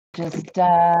just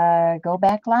go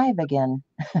back live again.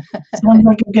 Sounds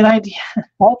like a good idea.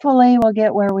 Hopefully we'll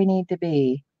get where we need to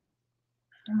be.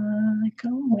 Go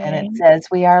away. And it says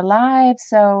we are live,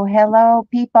 so hello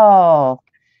people.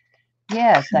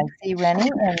 Yes, I see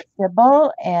Rennie and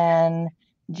Sybil, and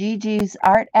Gigi's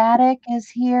Art Attic is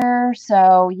here.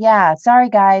 So yeah, sorry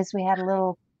guys, we had a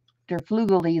little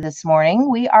derflugely this morning.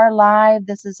 We are live.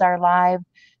 This is our live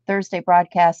Thursday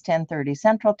broadcast, 10:30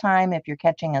 Central Time. If you're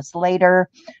catching us later,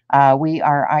 we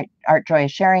are Art Joy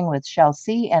is Sharing with Shel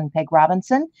C. and Peg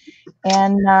Robinson.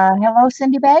 And hello,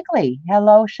 Cindy Bagley.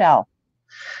 Hello, Shel.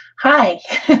 Hi.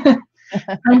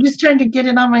 I'm just trying to get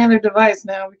it on my other device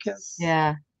now because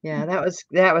Yeah, that was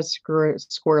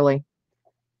squirrely.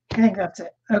 I think that's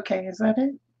it. Okay, is that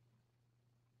it?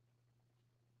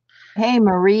 Hey,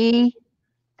 Marie.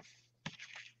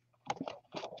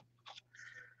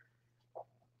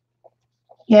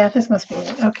 Yeah, this must be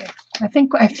it. Okay. I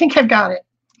think I've got it.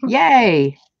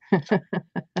 Yay.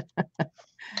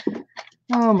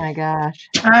 Oh my gosh.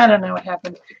 I don't know what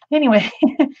happened. Anyway,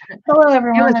 hello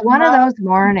everyone. It was one of those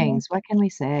mornings. What can we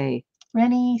say?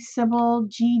 Rennie, Sybil,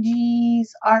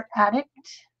 Gigi's Art Addict,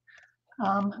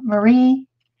 Marie,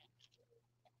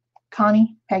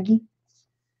 Connie, Peggy,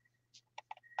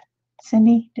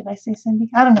 Cindy. Did I say Cindy?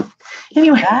 I don't know.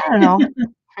 Anyway. I don't know.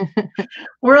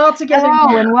 We're all together.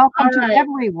 Hello and welcome to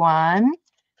everyone.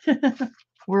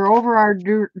 We're over our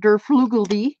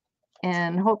derflugely,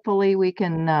 and hopefully we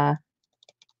can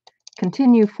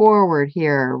continue forward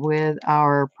here with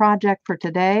our project for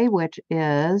today, which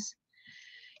is,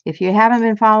 if you haven't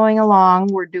been following along,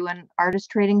 we're doing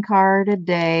artist trading card a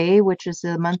day, which is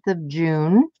the month of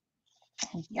June.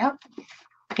 Yep.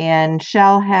 And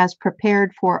Shel has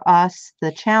prepared for us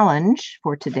the challenge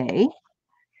for today.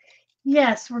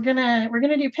 Yes, we're gonna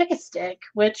do Pick a Stick,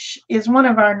 which is one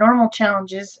of our normal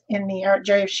challenges in the Art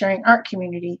Joy of Sharing art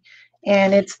community.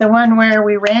 And it's the one where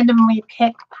we randomly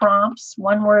pick prompts,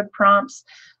 one-word prompts.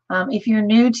 If you're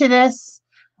new to this,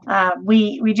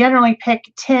 we generally pick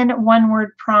 10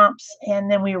 one-word prompts, and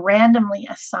then we randomly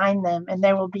assign them, and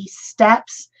there will be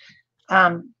steps.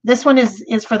 This one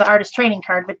is for the artist trading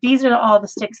card, but these are all the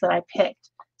sticks that I picked.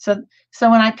 So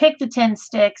when I picked the 10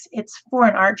 sticks, it's for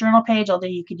an art journal page, although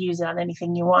you could use it on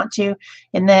anything you want to.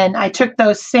 And then I took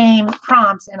those same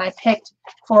prompts and I picked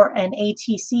for an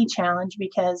ATC challenge,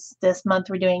 because this month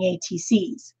we're doing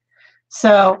ATCs.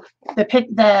 So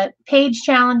the page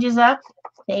challenge is up,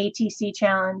 the ATC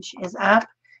challenge is up,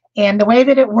 and the way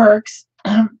that it works,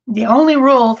 the only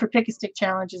rule for Pick a Stick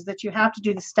challenge is that you have to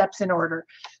do the steps in order.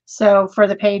 So for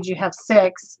the page you have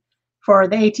 6. For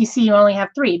the ATC, you only have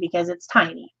 3 because it's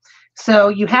tiny. So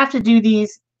you have to do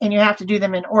these, and you have to do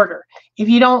them in order. If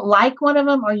you don't like one of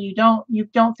them, or you don't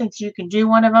think you can do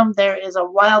one of them, there is a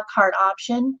wild card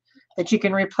option that you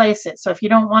can replace it. So if you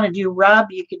don't want to do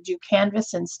rub, you could do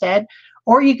canvas instead,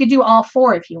 or you could do all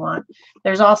 4 if you want.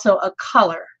 There's also a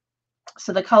color.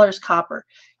 So the color is copper.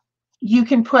 You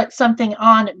can put something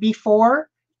on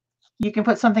before, you can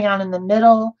put something on in the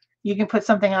middle, you can put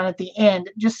something on at the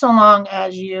end, just so long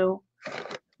as you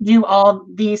do all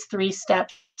these 3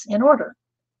 steps in order.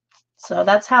 So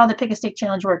that's how the Pick a Stick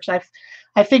challenge works.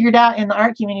 I figured out in the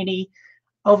art community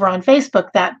over on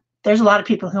Facebook that there's a lot of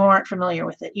people who aren't familiar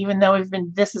with it, even though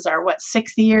this is our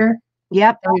 6th year.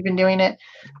 Yep. And we've been doing it,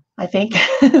 I think.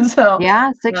 So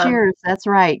yeah, 6 years. That's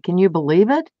right. Can you believe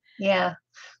it? Yeah.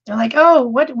 They're like, oh,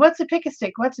 what's a Pick a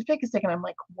Stick? What's a Pick a Stick? And I'm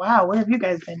like, wow, where have you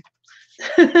guys been?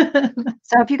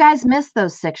 So if you guys missed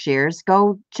those 6 years,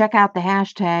 go check out the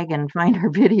hashtag and find our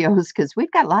videos, because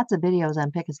we've got lots of videos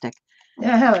on Pick a Stick.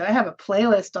 Yeah, I have a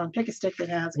playlist on Pick a Stick that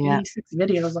has 86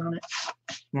 videos on it.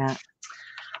 Yeah.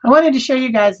 I wanted to show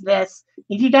you guys this.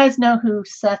 If you guys know who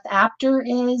Seth Apter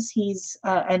is, he's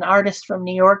an artist from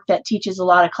New York that teaches a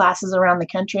lot of classes around the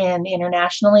country and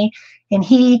internationally. And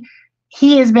he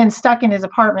has been stuck in his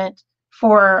apartment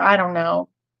for, I don't know,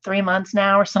 3 months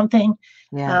now or something.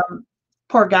 Yeah.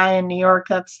 Poor guy in New York.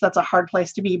 That's a hard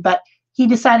place to be. But he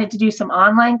decided to do some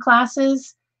online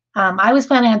classes. I was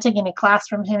planning on taking a class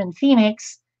from him in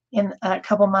Phoenix in a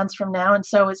couple months from now, and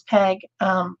so is Peg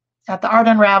at the Art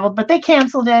Unraveled, but they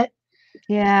canceled it.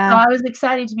 Yeah. So I was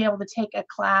excited to be able to take a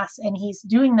class, and he's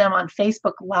doing them on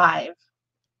Facebook Live,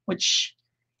 which,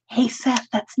 hey Seth,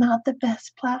 that's not the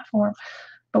best platform,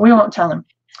 but we won't tell him.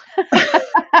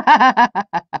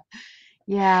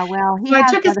 Yeah, well, he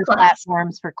has other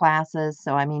platforms for classes,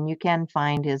 so I mean, you can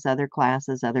find his other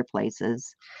classes other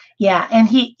places. Yeah, and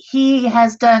he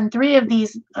has done 3 of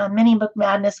these Mini Book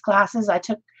Madness classes. I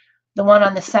took the one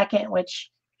on the 2nd, which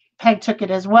Peg took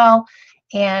it as well,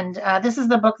 and this is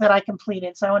the book that I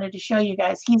completed. So I wanted to show you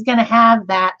guys. He's going to have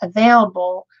that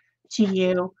available to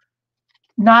you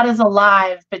not as a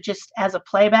live, but just as a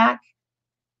playback.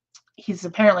 He's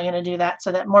apparently going to do that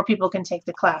so that more people can take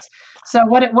the class. So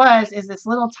what it was is this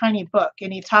little tiny book,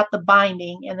 and he taught the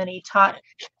binding, and then he taught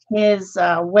his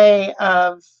way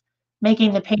of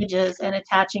making the pages and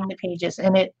attaching the pages.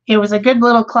 And it was a good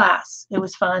little class. It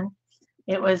was fun.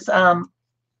 It was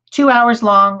 2 hours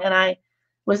long, and I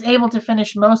was able to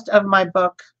finish most of my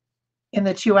book in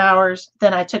the 2 hours.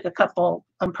 Then I took a couple,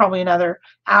 probably another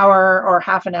hour or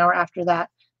half an hour after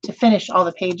that to finish all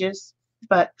the pages.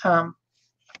 But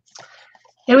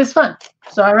it was fun,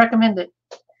 so I recommend it.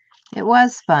 It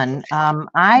was fun.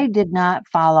 I did not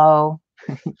follow,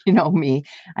 you know me,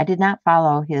 I did not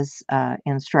follow his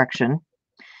instruction.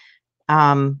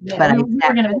 Yeah, but I we were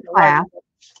sat gonna in make a class lot.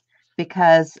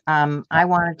 because I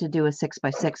wanted to do a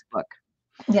 6x6 book.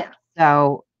 Yeah.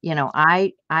 So, you know,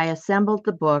 I assembled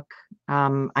the book.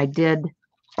 I did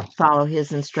follow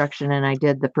his instruction, and I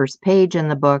did the first page in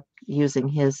the book using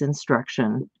his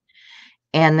instruction.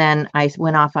 And then I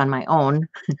went off on my own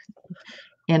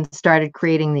and started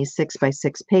creating these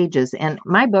 6x6 pages. And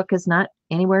my book is not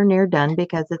anywhere near done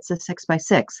because it's a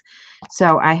 6x6.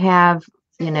 So I have,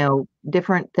 you know,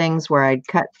 different things where I'd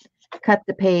cut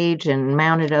the page and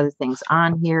mounted other things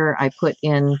on here. I put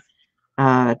in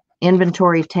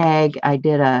inventory tag. I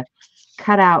did a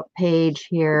cutout page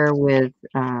here with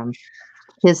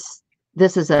this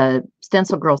is a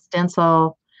Stencil Girl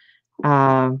stencil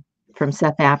from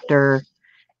Seth After.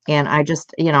 And I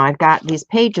just, you know, I've got these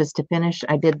pages to finish.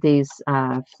 I did these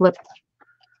flip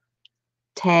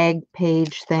tag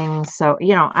page things. So,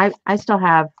 you know, I still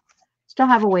have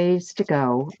a ways to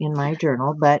go in my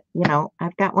journal, but you know,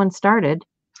 I've got one started.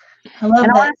 I love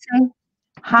And I that. want to say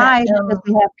hi because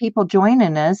we have people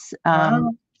joining us.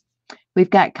 Wow. We've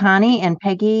got Connie and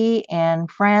Peggy and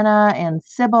Franna and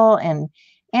Sybil and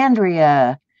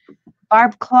Andrea,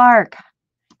 Barb Clark.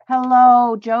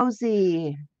 Hello,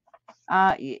 Josie.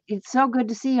 It's so good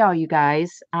to see all you guys.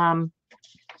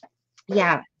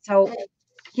 Yeah, so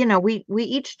you know, we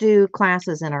each do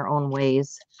classes in our own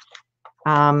ways.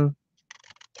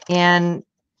 And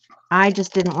I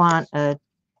just didn't want a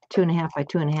 2.5 by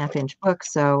 2.5 inch book,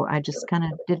 so I just kind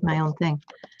of did my own thing.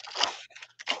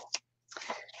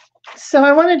 So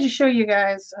I wanted to show you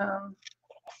guys,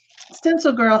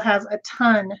 Stencil Girl has a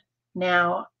ton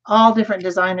now. All different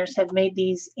designers have made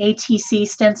these ATC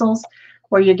stencils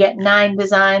where you get 9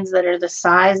 designs that are the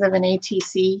size of an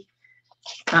ATC.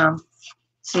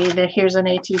 See, here's an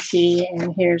ATC,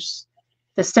 and here's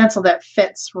the stencil that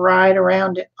fits right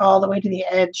around it all the way to the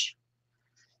edge.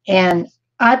 And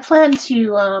I plan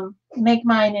to make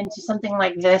mine into something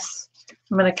like this.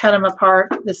 I'm going to cut them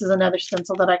apart. This is another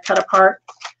stencil that I cut apart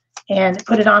and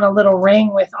put it on a little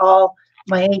ring with all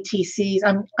my ATCs.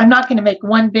 I'm not going to make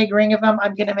one big ring of them.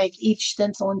 I'm going to make each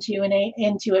stencil into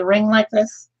a ring like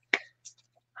this,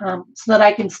 so that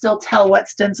I can still tell what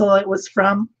stencil it was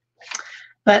from.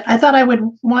 But I thought I would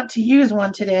want to use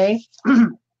one today.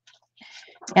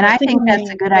 And I think that's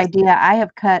a good idea. I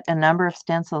have cut a number of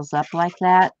stencils up like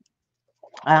that.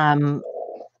 I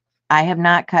have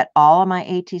not cut all of my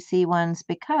ATC ones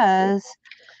because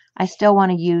I still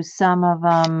want to use some of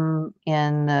them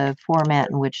in the format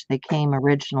in which they came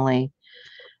originally.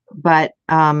 But,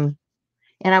 and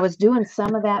I was doing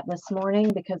some of that this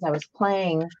morning because I was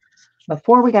playing,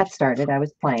 before we got started, I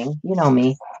was playing, you know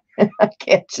me, I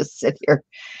can't just sit here.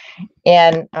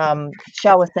 And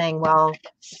Shell was saying, well,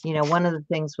 you know, one of the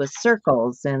things was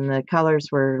circles and the colors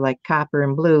were like copper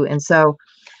and blue. And so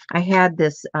I had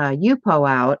this Yupo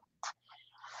out,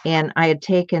 and I had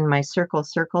taken my circle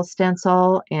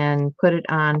stencil and put it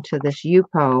onto this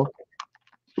Yupo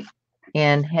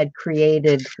and had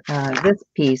created this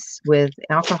piece with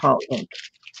alcohol ink.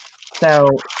 So,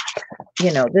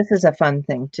 you know, this is a fun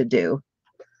thing to do.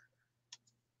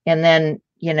 And then,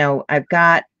 you know, I've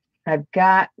got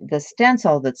the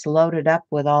stencil that's loaded up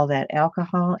with all that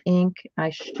alcohol ink.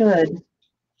 I should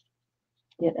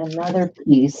get another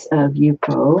piece of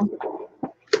Yupo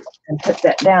and put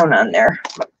that down on there.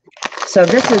 So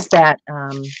this is that,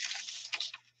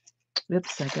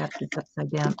 oops, I got this upside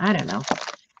down. I don't know.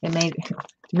 It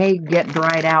may get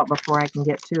dried out before I can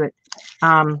get to it.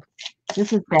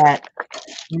 This is that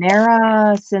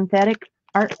Nara synthetic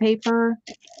art paper.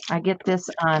 I get this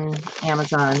on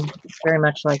Amazon. It's very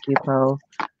much like Yupo.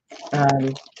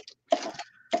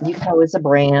 Yupo is a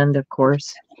brand, of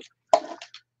course.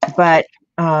 But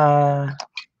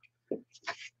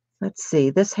let's see.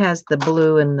 This has the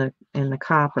blue and the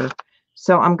copper.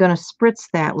 So I'm going to spritz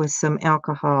that with some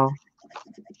alcohol.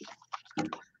 Going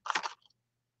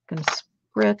to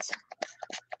spritz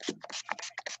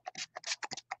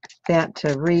that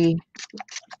to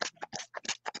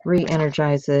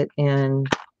re-energize it and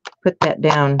put that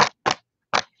down.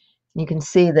 You can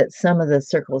see that some of the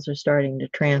circles are starting to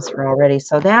transfer already.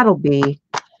 So that'll be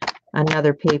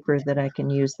another paper that I can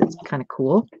use that's kind of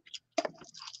cool.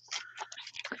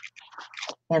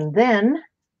 And then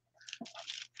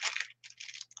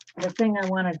the thing I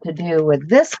wanted to do with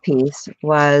this piece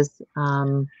was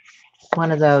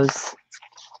one of those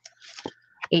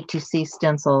A2C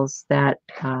stencils that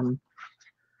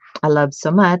I love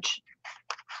so much.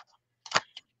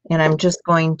 And I'm just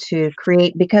going to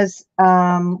create, because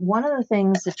one of the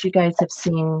things that you guys have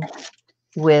seen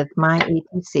with my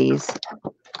A2Cs,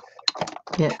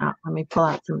 let me pull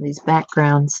out some of these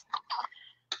backgrounds.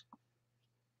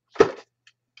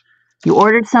 You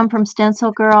ordered some from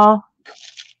Stencil Girl?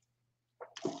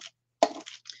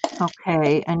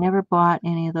 Okay, I never bought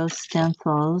any of those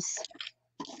stencils.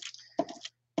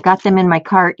 Got them in my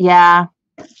cart, yeah.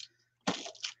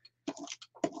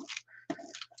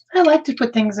 I like to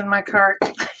put things in my cart.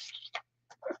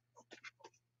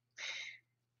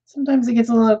 Sometimes it gets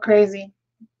a little crazy.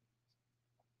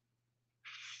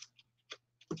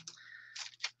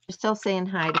 You're still saying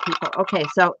hi to people. Okay,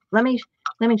 so let me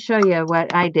show you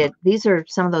what I did. These are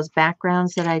some of those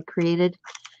backgrounds that I created.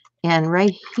 And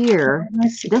right here,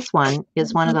 this one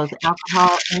is one of those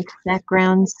alcohol ink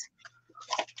backgrounds,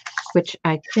 which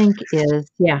I think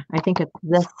is, yeah, I think it's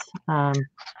this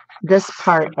this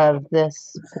part of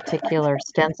this particular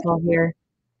stencil here.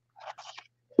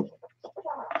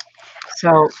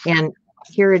 So, and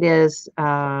here it is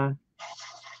in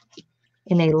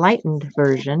a lightened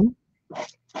version.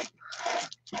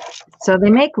 So they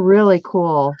make really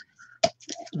cool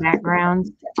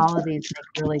backgrounds. All of these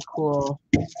make really cool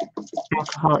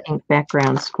alcohol ink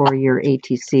backgrounds for your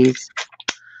ATCs.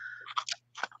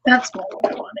 That's what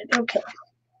I wanted. Okay.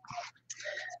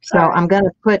 So I'm going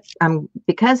to put,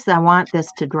 because I want this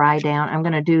to dry down, I'm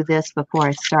going to do this before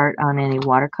I start on any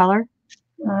watercolor.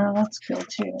 That's good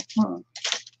too.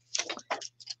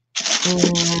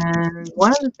 And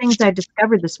one of the things I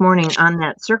discovered this morning on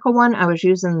that circle one, I was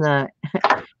using the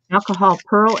alcohol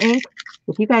pearl ink.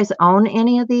 If you guys own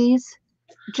any of these,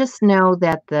 just know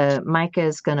that the mica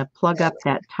is going to plug up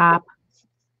that top.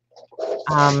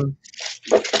 I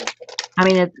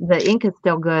mean, the ink is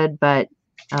still good, but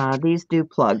these do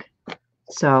plug.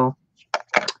 So,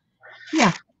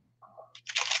 yeah.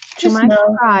 Just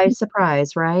to my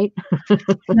surprise, right?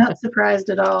 Not surprised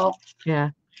at all.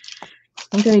 Yeah.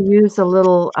 I'm going to use a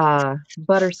little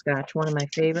butterscotch, one of my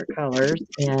favorite colors,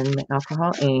 in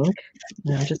alcohol ink.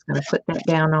 And I'm just going to put that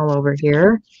down all over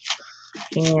here.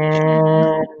 And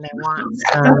I want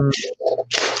some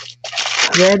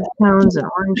red tones and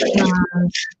orange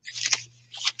tones.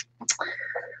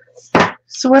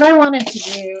 So what I wanted to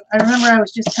do, I remember I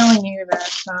was just telling you that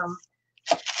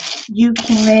you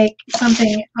can make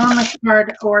something on the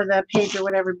card or the page or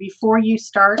whatever before you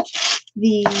start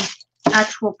the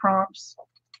actual prompts.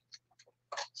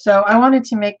 So I wanted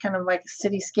to make kind of like a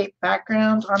cityscape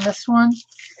background on this one,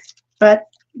 but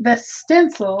the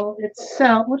stencil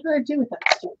itself, what did I do with that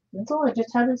stencil? I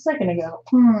just had it a second ago.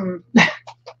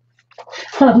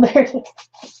 Oh, there it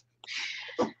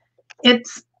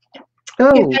is.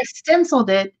 If I stenciled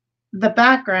it, the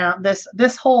background,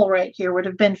 this hole right here would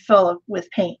have been full with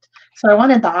paint. So I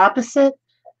wanted the opposite.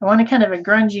 I wanted kind of a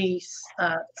grungy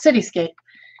cityscape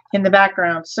in the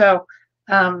background. So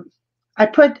I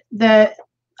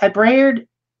brayered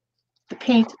the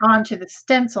paint onto the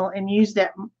stencil and used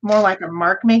that more like a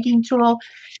mark making tool.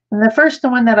 And the first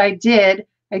one that I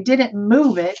didn't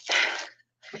move it.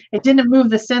 It didn't move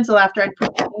the stencil after I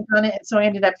put the paint on it, and so I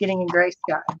ended up getting a gray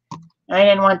sky. I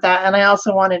didn't want that, and I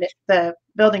also wanted the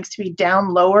buildings to be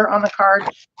down lower on the card.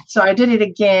 So I did it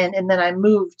again, and then I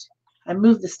moved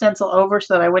the stencil over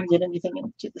so that I wouldn't get anything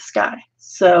into the sky.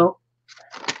 So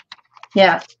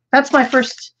yeah, that's my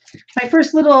first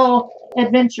little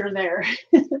adventure there.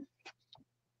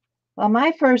 Well,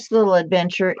 my first little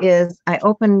adventure is I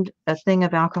opened a thing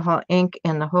of alcohol ink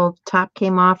and the whole top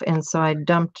came off, and so I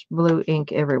dumped blue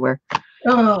ink everywhere.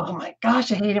 Oh my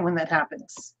gosh, I hate it when that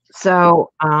happens.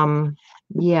 So,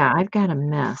 yeah, I've got a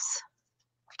mess.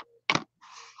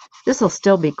 This will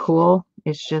still be cool.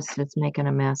 It's just, it's making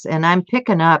a mess. And I'm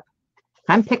picking up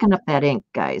that ink,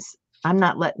 guys. I'm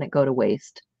not letting it go to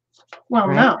waste. Well,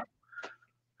 right?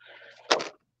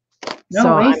 No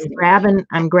so wasting.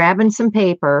 I'm grabbing some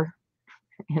paper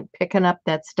and picking up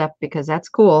that stuff because that's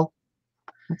cool.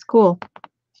 That's cool.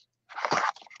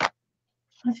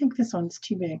 I think this one's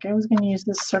too big. I was going to use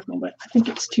this circle, but I think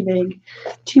it's too big.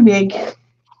 Too big.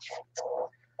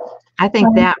 I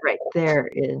think that right there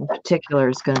in particular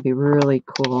is going to be really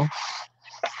cool.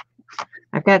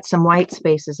 I I've got some white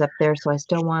spaces up there, so I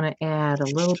still want to add a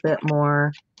little bit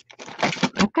more.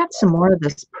 I've got some more of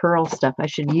this pearl stuff. I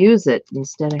should use it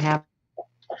instead of having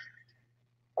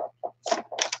it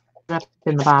up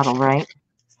in the bottle, right?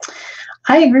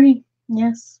 I agree.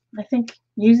 Yes, I think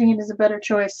using it is a better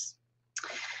choice.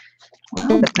 Well,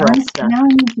 now I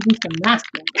need to do some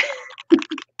masking.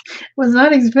 Was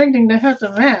not expecting to have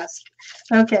to mask.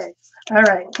 Okay. All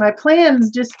right. My plans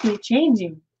just keep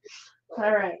changing.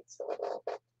 All right.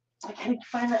 I gotta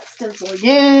find that stencil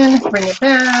again. Bring it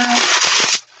back.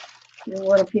 Get a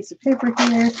little piece of paper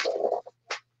here.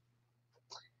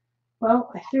 Well,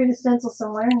 I threw the stencil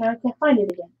somewhere and now I can't find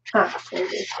it again. Ah, there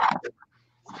it is.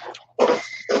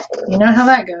 You know how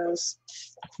that goes.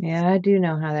 Yeah, I do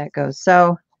know how that goes.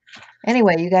 So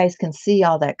anyway, you guys can see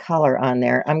all that color on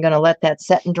there. I'm going to let that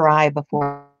set and dry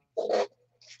before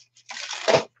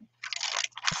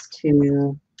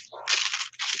to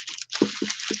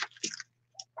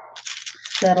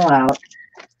settle out.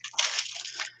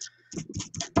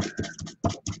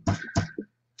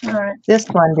 All right. This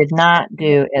one did not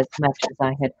do as much as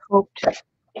I had hoped.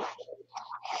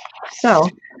 So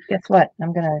guess what?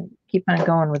 I'm going to keep on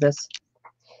going with this.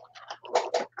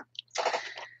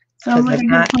 Sounds like a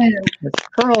good plan. This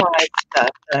pearlized stuff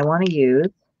that I want to use.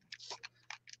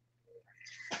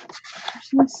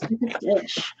 There's my stupid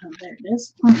dish. Oh, there it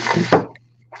is.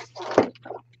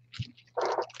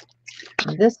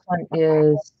 And this one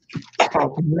is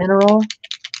called Mineral,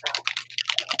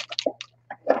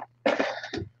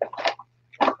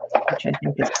 which I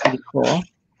think is pretty cool.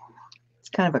 It's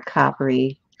kind of a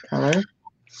coppery color.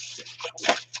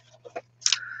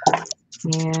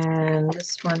 And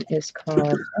this one is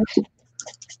called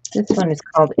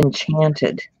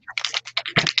Enchanted.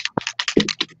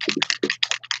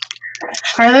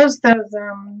 Are those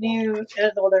new?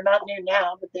 Well, they're not new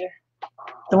now, but they're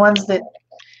the ones that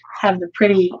have the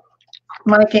pretty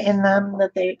mica in them.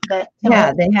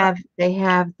 Yeah, they have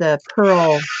the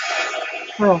pearl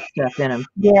stuff in them.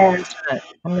 Yeah.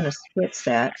 I'm gonna spritz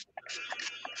that.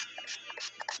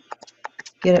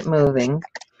 Get it moving.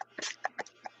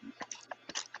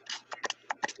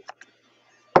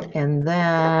 And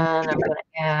then I'm going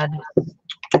to add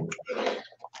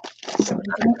some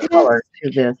other color to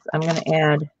this. I'm going to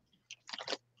add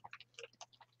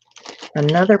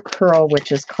another pearl,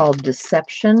 which is called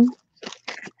Deception.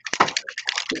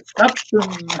 That's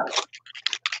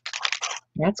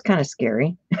kind of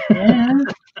scary. Yeah.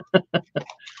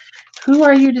 Who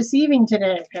are you deceiving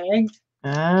today, Peg?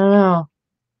 I don't know.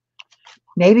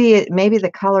 Maybe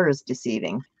the color is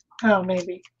deceiving. Oh,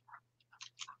 maybe.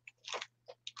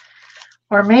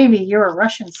 Or maybe you're a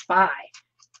Russian spy.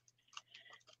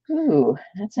 Ooh,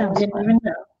 that sounds I didn't fun. even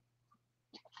know.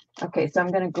 Okay, so I'm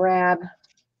going to grab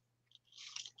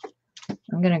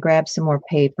some more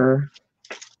paper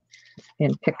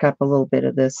and pick up a little bit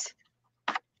of this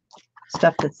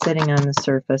stuff that's sitting on the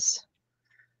surface.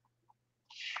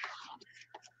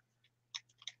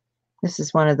 This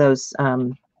is one of those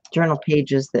journal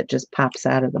pages that just pops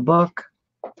out of the book.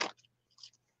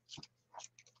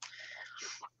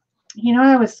 You know,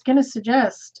 I was going to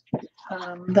suggest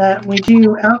that we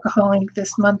do alcohol ink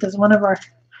this month as one of our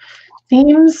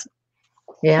themes.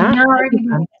 Yeah. You're already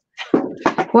doing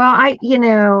it. Well, I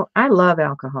love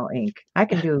alcohol ink. I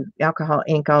can do alcohol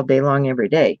ink all day long, every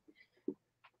day.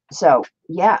 So,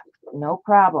 yeah, no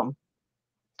problem.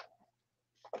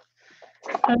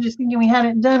 I was just thinking we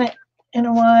hadn't done it in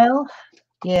a while.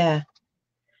 Yeah.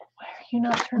 Why are you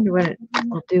not I wonder what it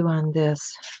will do on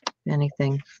this. If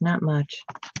anything, not much.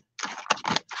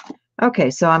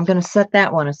 Okay, so I'm going to set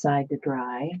that one aside to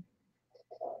dry.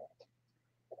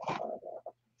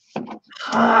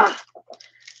 I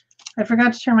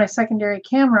forgot to turn my secondary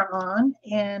camera on,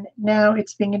 and now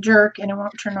it's being a jerk and it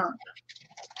won't turn on.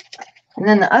 And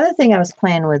then the other thing I was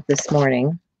playing with this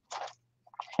morning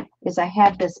is I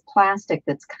had this plastic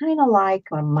that's kind of like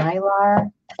a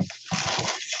Mylar.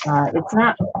 It's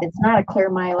not a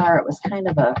clear Mylar. It was kind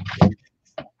of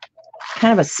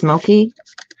a smoky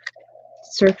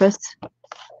surface.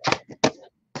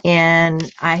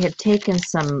 And I had taken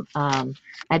some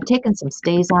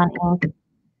StazOn ink.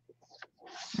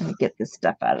 Let me get this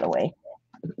stuff out of the way.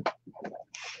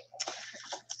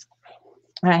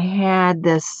 I had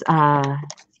this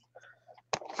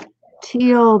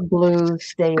teal blue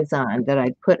StazOn that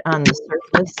I put on the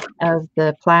surface of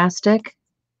the plastic.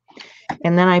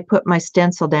 And then I put my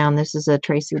stencil down. This is a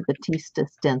Tracy Batista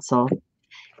stencil.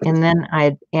 And then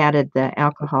I added the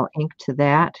alcohol ink to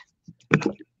that.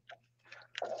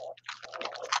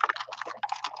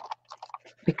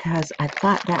 Because I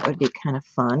thought that would be kind of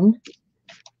fun.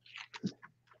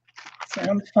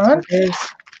 Sounds fun.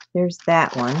 So there's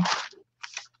that one.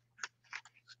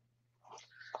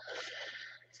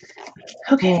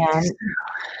 Okay. And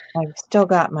I've still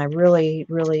got my really,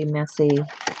 really messy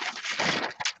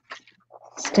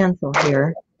stencil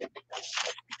here.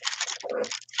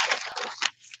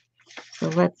 So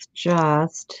let's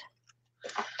just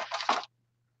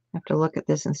have to look at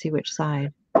this and see which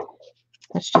side.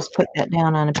 Let's just put that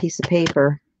down on a piece of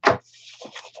paper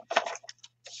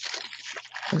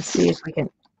and see if we can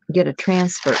get a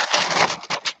transfer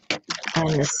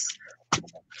on this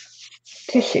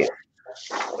tissue.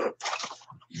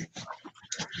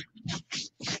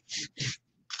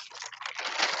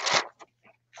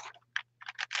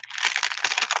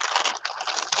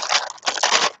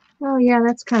 Oh yeah,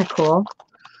 that's kind of cool.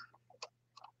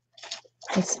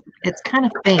 It's kind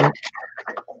of faint,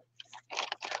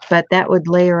 but that would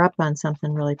layer up on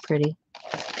something really pretty.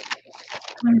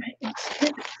 All right, let's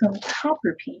get some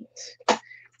copper paint.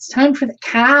 It's time for the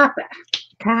copper.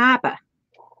 Copper.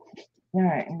 All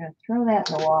right, I'm going to throw that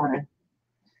in the water.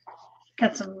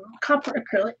 Got some copper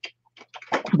acrylic.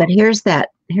 But here's that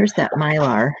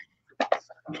Mylar.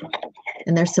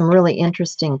 And there's some really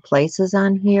interesting places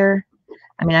on here.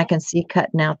 I mean, I can see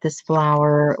cutting out this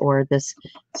flower or this,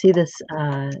 see this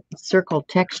circle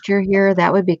texture here?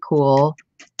 That would be cool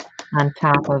on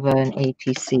top of an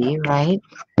ATC, right?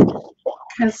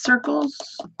 Has circles.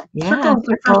 Yeah,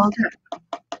 Circles.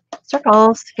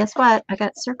 Circles. Guess what? I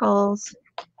got circles.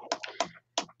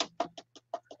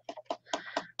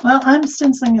 Well, I'm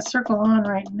stenciling a circle on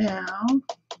right now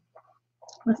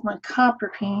with my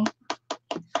copper paint.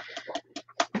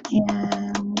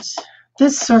 And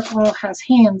this circle has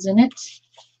hands in it.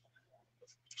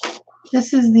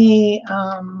 This is the,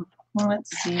 let's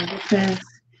see, this is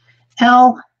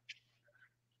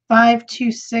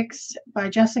L526 by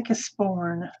Jessica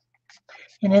Sporn.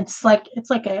 And it's like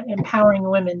a empowering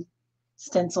women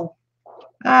stencil.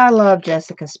 I love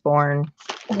Jessica Sporn.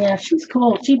 Yeah, she's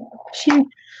cool. She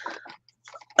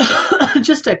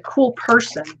just a cool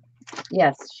person.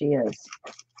 Yes, she is.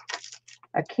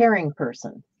 A caring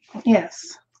person.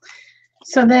 Yes.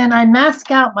 So then I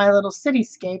mask out my little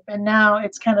cityscape, and now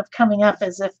it's kind of coming up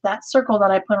as if that circle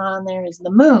that I put on there is the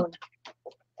moon.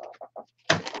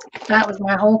 That was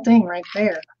my whole thing right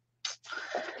there.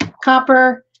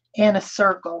 Copper and a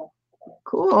circle.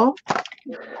 Cool.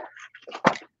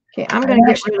 Okay, I'm going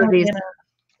to get rid of these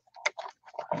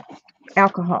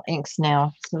alcohol inks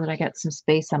now so that I got some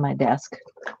space on my desk.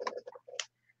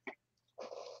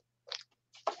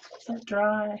 So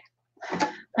dry.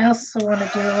 I also want to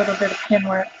do a little bit of pen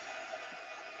work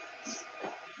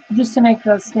just to make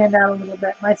those stand out a little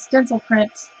bit. My stencil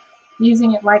print,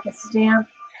 using it like a stamp,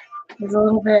 is a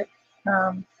little bit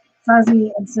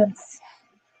fuzzy, and since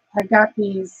I've got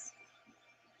these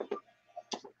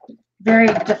very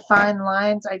defined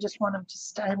lines, I just want them to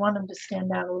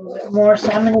stand out a little bit more.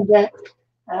 So I'm going to get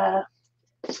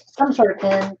some sort of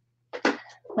pen.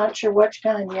 Not sure which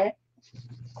kind yet.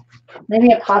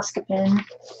 Maybe a Posca pen.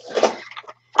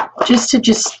 Just to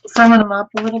firm them up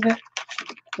a little bit,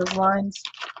 those lines.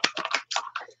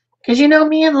 Because you know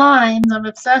me and lines, I'm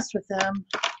obsessed with them.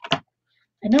 I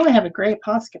know I have a gray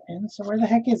Posca pen, so where the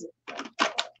heck is it?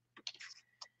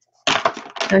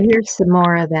 So here's some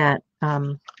more of that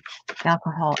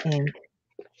alcohol ink.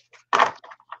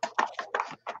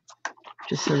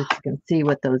 Just so that you can see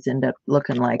what those end up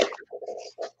looking like.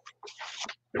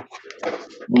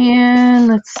 And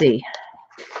let's see.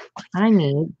 I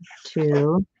need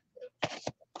to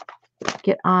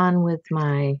get on with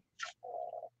my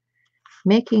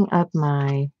making up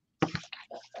my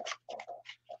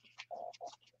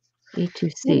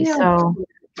E2C. So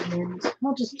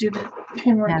I'll just do the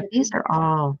pen work. yeah, these are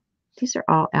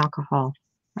all alcohol.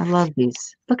 I love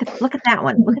these. Look at that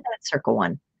one. Look at that circle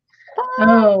one.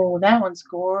 Oh, that one's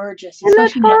gorgeous. Isn't that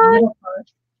Especially that middle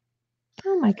part.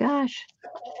 Oh my gosh.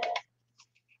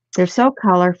 They're so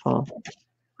colorful.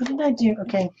 What did I do?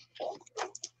 Okay.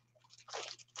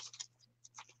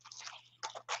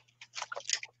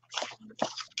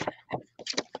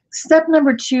 Step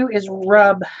number 2 is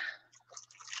rub.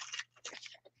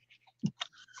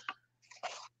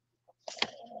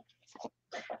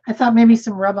 I thought maybe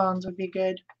some rub-ons would be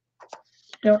good.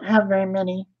 Don't have very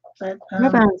many, but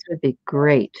Rub-ons would be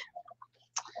great.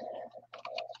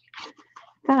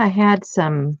 I thought I had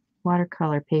some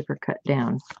watercolor paper cut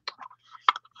down.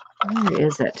 Where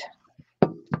is it?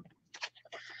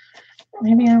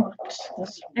 maybe I want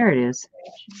this. There it is.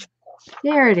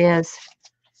 There it is.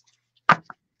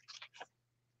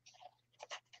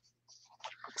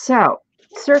 So,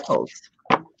 circles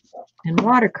and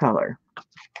watercolor.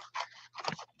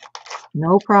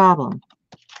 No problem.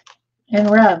 And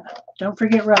rub. Don't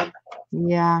forget rub.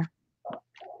 Yeah.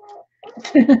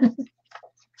 So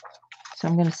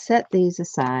I'm going to set these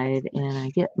aside and I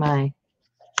get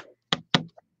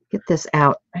this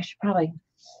out. I should probably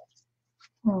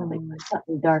put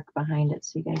something dark behind it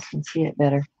so you guys can see it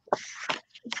better.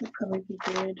 This would probably be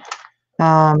good.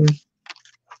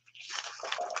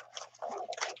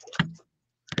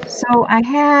 So I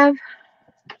have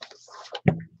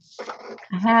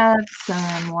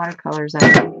some watercolors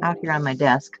out here on my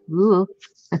desk. Ooh.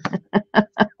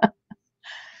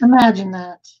 Imagine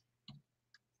that.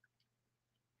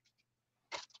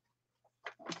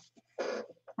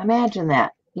 Imagine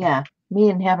that. Yeah, me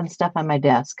and having stuff on my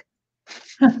desk.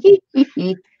 I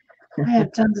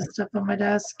have tons of stuff on my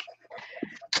desk.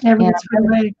 Never gets put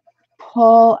away.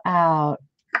 Pull out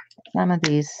some of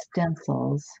these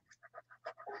stencils.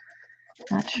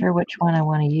 Not sure which one I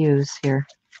want to use here.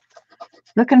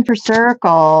 Looking for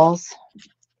circles.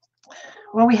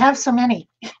 Well, we have so many.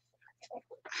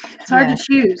 It's hard to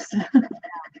choose.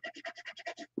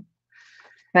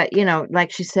 But you know,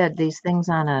 like she said, these things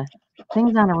on a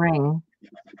ring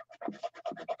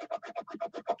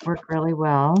work really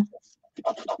well.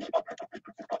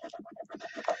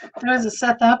 There was a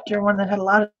Seth Apter one that had a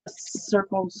lot of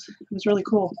circles. It was really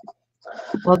cool.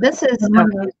 Well, this is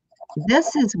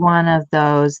one of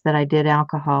those that I did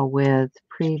alcohol with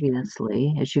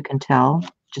previously, as you can tell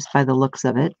just by the looks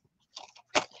of it.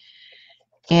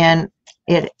 And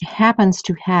it happens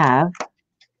to have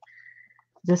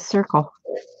this circle.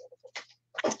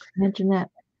 Imagine that.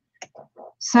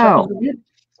 So,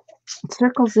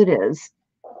 circles it is.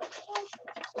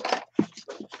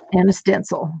 And a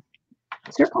stencil.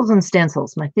 Circles and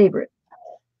stencils, my favorite.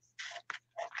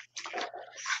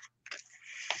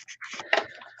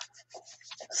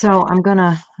 So I'm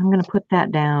gonna put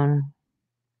that down.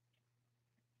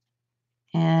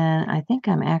 And I think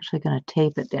I'm actually gonna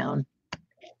tape it down.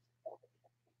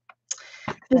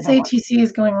 This ATC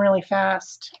is going really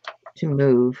fast. To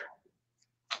move.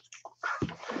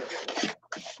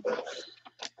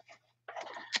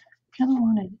 Kind of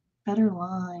wanted better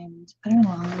lines.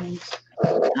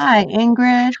 Hi,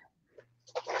 Ingrid.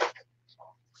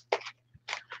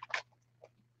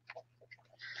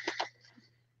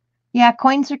 Yeah,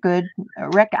 coins are good.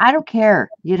 I don't care,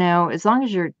 you know, as long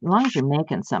as you're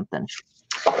making something.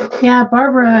 Yeah,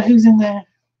 Barbara, who's in the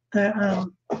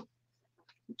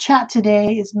chat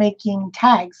today, is making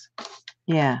tags.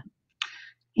 Yeah.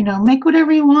 You know, make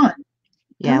whatever you want.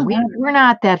 Yeah, we're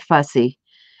not that fussy.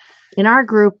 In our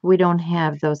group, we don't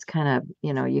have those kind of,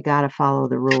 you know, you got to follow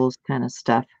the rules kind of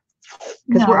stuff.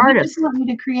 Because we're artists. We just want you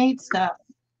to create stuff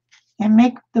and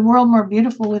make the world more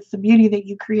beautiful with the beauty that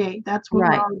you create. That's what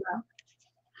we're all about.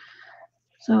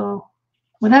 So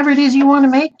whatever it is you want to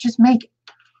make, just make it.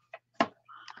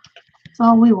 That's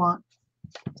all we want.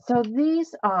 So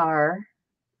these are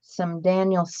some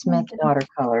Daniel Smith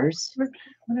watercolors. What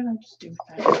did I just do with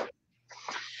that?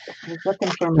 I was looking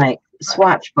for my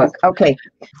swatch book. Okay,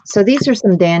 so these are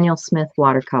some Daniel Smith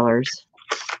watercolors.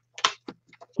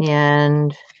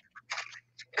 And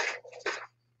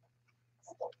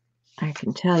I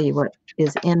can tell you what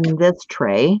is in this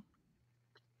tray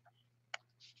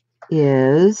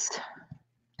is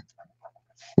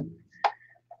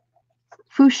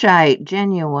Fuchsite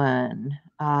Genuine,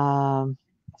 Perline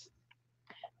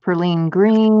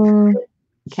Green,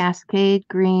 Cascade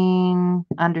Green,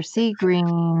 Undersea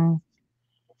Green,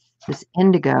 this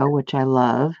Indigo, which I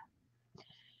love.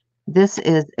 This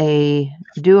is a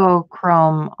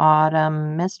duochrome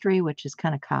Autumn Mystery, which is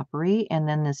kind of coppery, and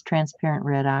then this transparent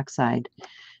red oxide.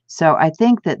 So I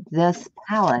think that this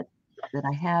palette that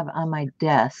I have on my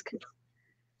desk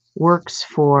works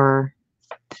for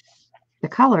the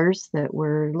colors that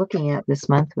we're looking at this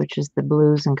month, which is the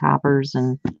blues and coppers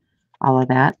and all of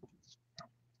that.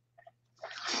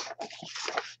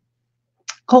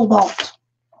 Cobalt.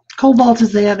 Cobalt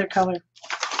is the other color.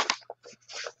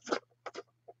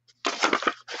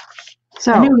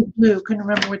 So I knew it was blue, couldn't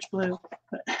remember which blue.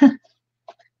 But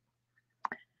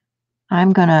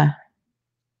I'm gonna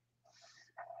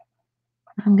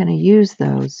use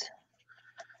those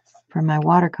for my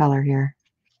watercolor here.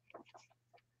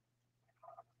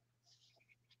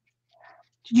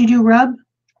 Did you do rub?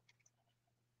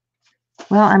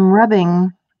 Well, I'm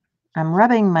rubbing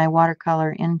my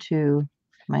watercolor into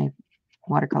my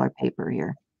watercolor paper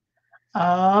here.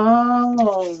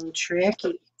 Oh,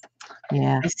 tricky.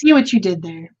 Yeah. I see what you did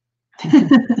there.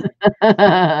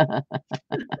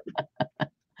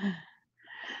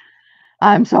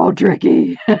 I'm so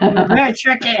tricky. You're very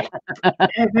tricky.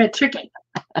 Very tricky.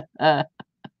 I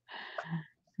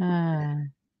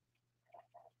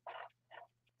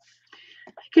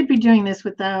could be doing this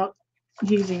without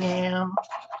using a,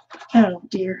 oh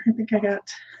dear, I think I got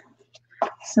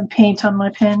some paint on my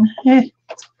pen.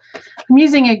 I'm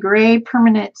using a gray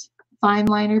permanent fine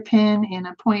liner pen in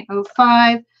a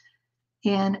 0.05,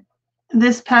 and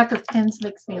this pack of pens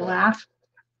makes me laugh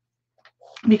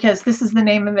because this is the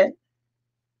name of it,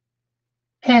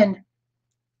 pen,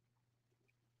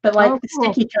 but like the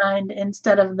sticky kind,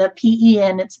 instead of the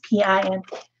PEN, it's PIN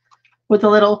with a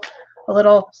little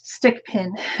stick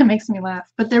pin. It makes me laugh,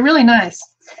 but they're really nice.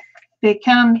 They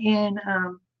come in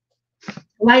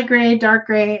light gray, dark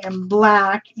gray, and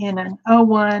black in an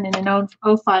 01 and an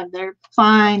 05. They're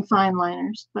fine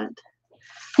liners, but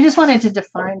I just wanted to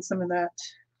define some of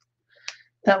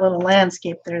that little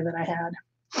landscape there that I had.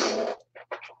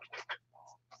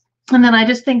 And then I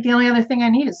just think the only other thing I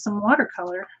need is some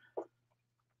watercolor.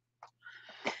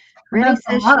 Rennie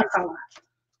says she's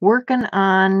working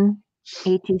on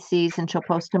ATCs and she'll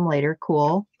post them later.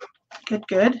 Cool. Good,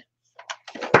 good.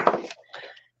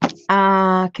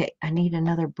 Okay, I need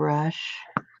another brush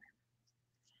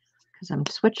because I'm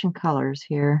switching colors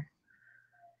here.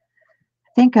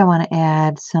 I think I want to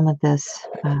add some of this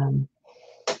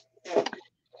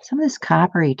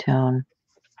coppery tone.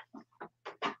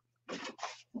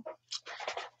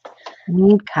 I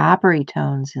need coppery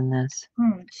tones in this.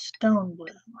 Stone blue,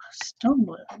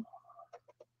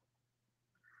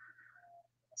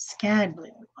 sky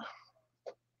blue,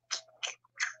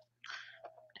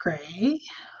 gray.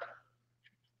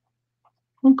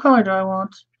 What color do I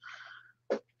want?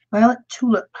 Violet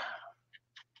tulip.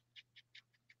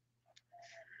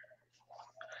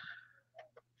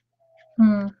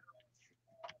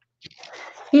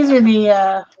 These are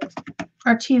the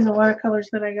Arteza watercolors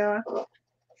that I got.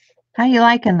 How you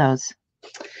liking those?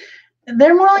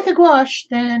 They're more like a gouache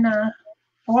than a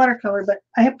watercolor, but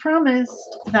I had promised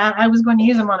that I was going to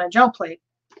use them on a gel plate.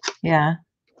 Yeah.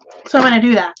 So I'm going to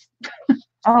do that.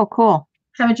 Oh, cool.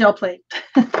 Have a gel plate.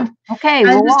 Okay,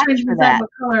 we'll watch for that. What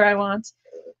color I want.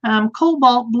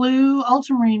 Cobalt blue,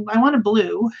 ultramarine. I want a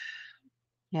blue.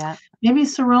 Yeah. Maybe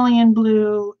cerulean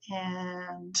blue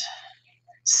and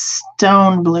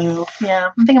stone blue. Yeah,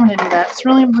 I think I'm going to do that.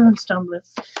 Cerulean blue and stone blue.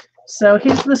 So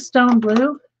here's the stone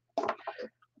blue. What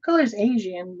color is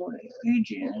Asian blue?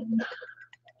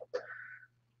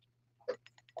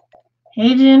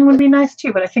 Asian would be nice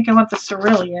too, but I think I want the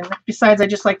cerulean. Besides, I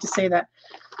just like to say that.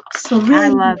 Cerulean. I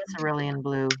love cerulean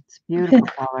blue. It's a beautiful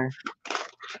color.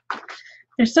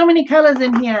 There's so many colors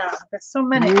in here. There's so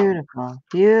many. Beautiful,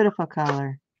 beautiful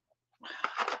color.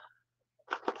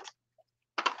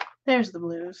 There's the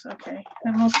blues. Okay,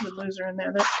 and most of the blues are in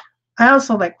there. I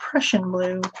also like Prussian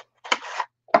blue.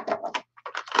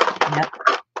 Yep.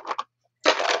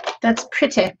 That's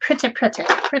pretty.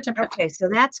 Okay, so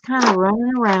that's kind of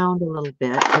running around a little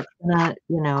bit. It's gonna,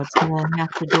 it's gonna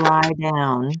have to dry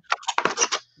down.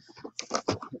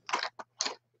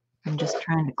 I'm just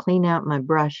trying to clean out my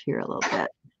brush here a little bit.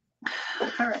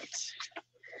 All right.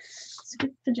 Let's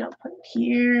get the gel plate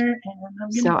here, and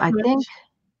I'm so I think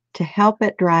to help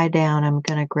it dry down, I'm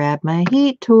gonna grab my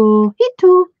heat tool.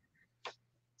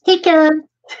 Heat gun.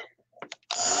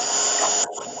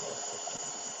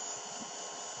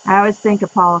 I always think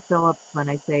of Paula Phillips when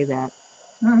I say that.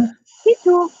 Heat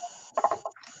tool.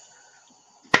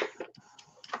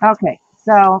 Okay,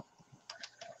 so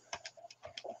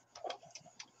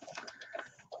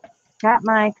got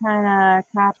my kind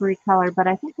of coppery color, but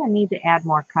I think I need to add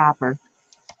more copper.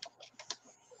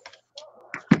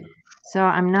 So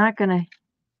I'm not going to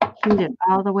heat it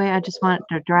all the way. I just want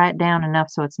it to dry it down enough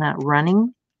so it's not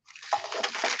running.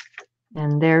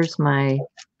 And there's my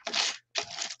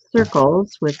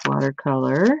circles with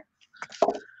watercolor.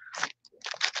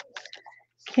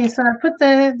 Okay, so I put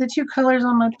the two colors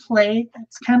on my plate.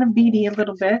 It's kind of beady a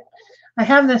little bit. I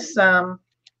have this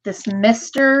this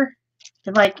mister.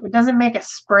 It doesn't make a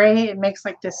spray. It makes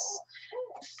like this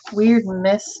weird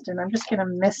mist, and I'm just gonna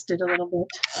mist it a little bit,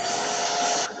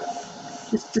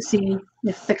 just to see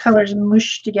if the colors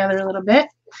mush together a little bit.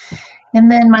 And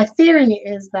then my theory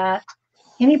is that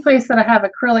any place that I have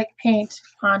acrylic paint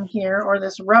on here or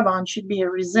this rub-on should be a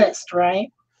resist,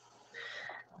 right?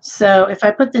 So if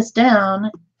I put this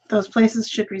down, those places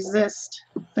should resist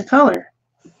the color.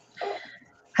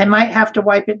 I might have to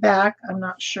wipe it back. I'm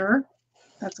not sure.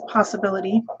 That's a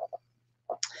possibility.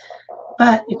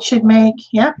 But it should make,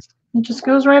 yep, it just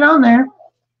goes right on there.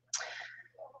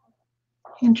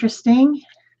 Interesting.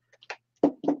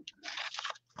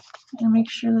 And make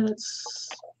sure that it's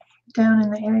down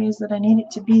in the areas that I need it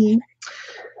to be.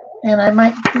 And I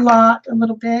might blot a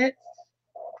little bit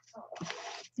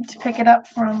to pick it up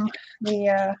from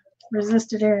the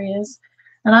resisted areas.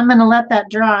 And I'm going to let that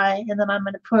dry, and then I'm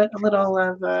going to put a little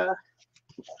of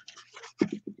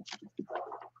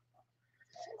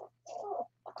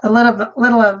a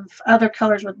little of other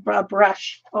colors with a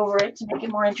brush over it to make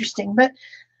it more interesting. But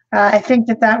I think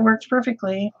that works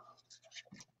perfectly.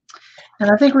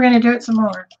 And I think we're going to do it some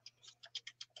more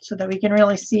so that we can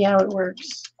really see how it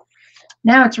works.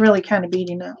 Now it's really kind of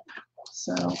beating up.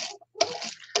 So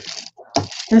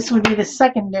this would be the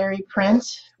secondary print,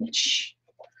 which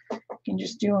you can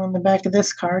just do on the back of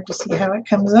this card to see how it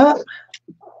comes up.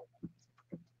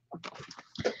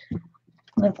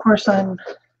 And of course, I'm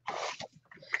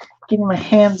getting my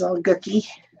hands all gooky.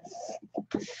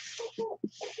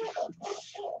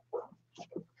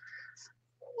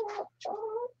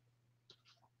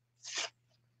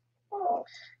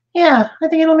 Yeah, I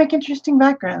think it'll make interesting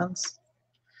backgrounds.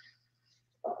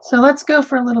 So let's go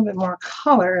for a little bit more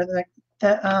color.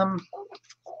 Do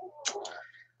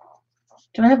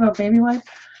I have a baby wipe?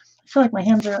 I feel like my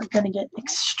hands are going to get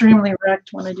extremely wrecked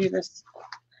when I do this.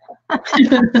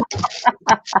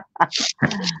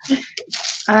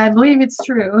 I believe it's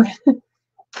true.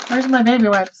 Where's my baby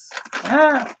wipes?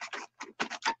 Ah.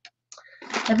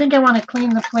 I think I want to clean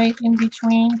the plate in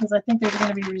between because I think there's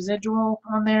going to be residual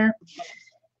on there.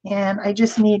 And I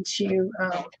just need to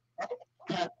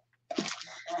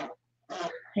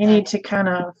kind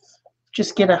of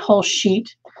just get a whole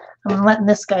sheet. I'm letting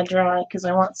this guy dry because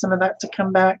I want some of that to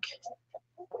come back.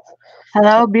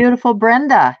 Hello, beautiful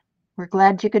Brenda. We're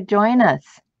glad you could join us.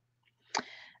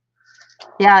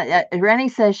 Yeah, Rennie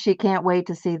says she can't wait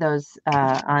to see those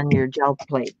on your gel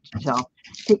plate. So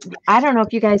I don't know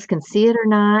if you guys can see it or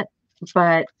not,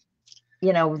 but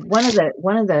you know, one of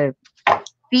the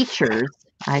features,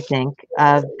 I think,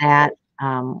 of that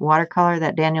watercolor,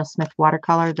 that Daniel Smith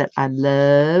watercolor that I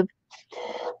love,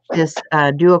 this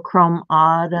Duochrome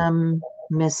Autumn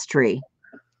Mystery.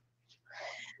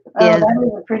 Oh, that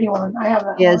is a pretty one. I have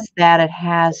that one. That it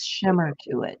has shimmer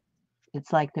to it.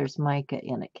 It's like there's mica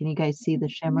in it. Can you guys see the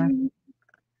shimmer?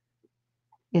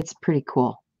 It's pretty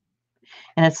cool.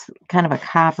 And it's kind of a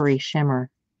coppery shimmer.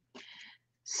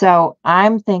 So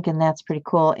I'm thinking that's pretty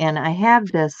cool. And I have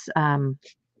this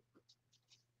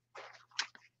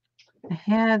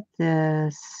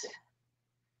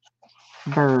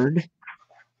bird,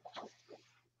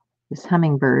 this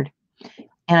hummingbird,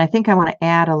 and I think I want to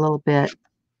add a little bit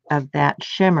of that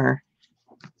shimmer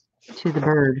to the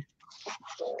bird.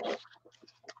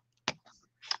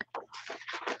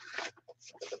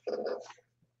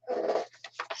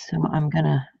 So I'm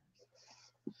gonna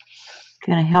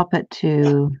help it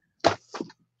to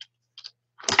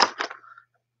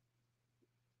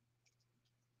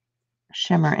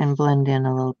shimmer and blend in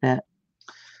a little bit.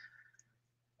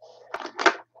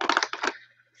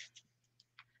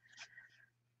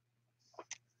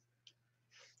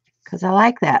 Because I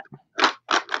like that.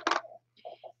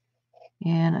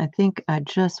 And I think I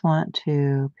just want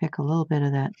to pick a little bit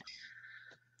of that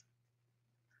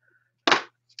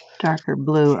darker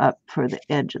blue up for the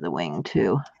edge of the wing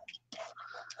too.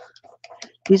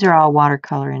 These are all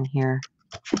watercolor in here.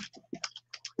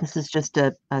 This is just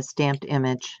a stamped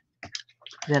image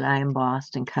that I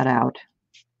embossed and cut out.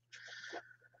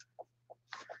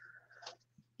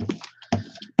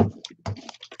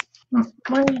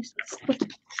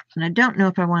 And I don't know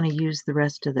if I want to use the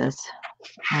rest of this.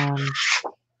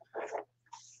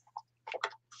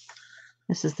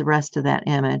 This is the rest of that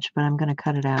image, but I'm going to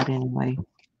cut it out anyway.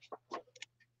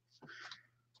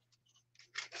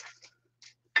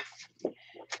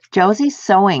 Josie's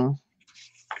sewing.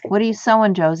 What are you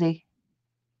sewing, Josie?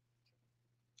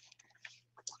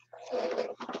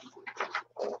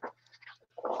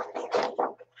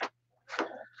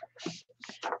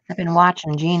 I've been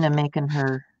watching Gina making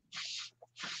her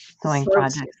sewing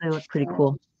projects. They look pretty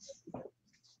cool.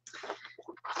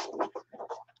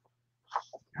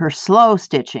 Her slow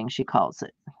stitching, she calls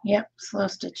it. Yep, slow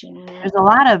stitching. Yeah.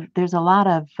 There's a lot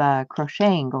of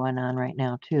crocheting going on right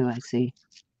now too, I see.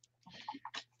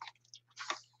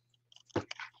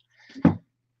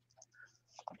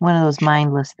 One of those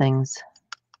mindless things.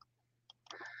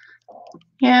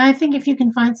 Yeah, I think if you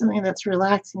can find something that's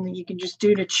relaxing that you can just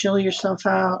do to chill yourself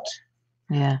out,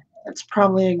 yeah, that's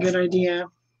probably a good idea.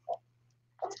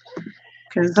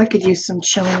 Because I could use some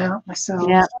chilling out myself.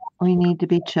 Yeah, we need to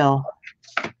be chill.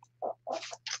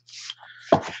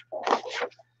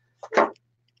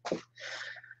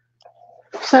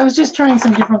 So I was just trying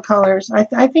some different colors.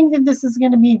 I think that this is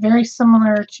going to be very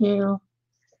similar to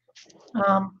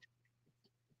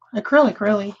acrylic,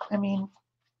 really. I mean,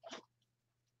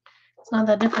 it's not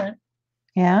that different.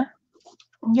 Yeah?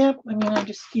 Yep. I mean, I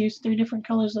just used 3 different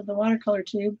colors of the watercolor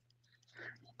tube.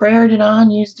 Brayered it on,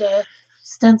 used a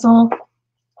stencil.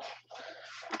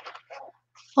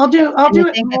 I'll do You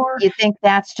it more. you think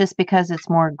that's just because it's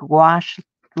more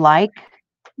gouache-like?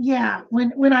 Yeah,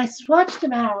 when I swatched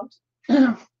them out,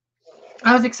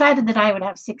 I was excited that I would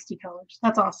have 60 colors.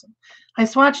 That's awesome. I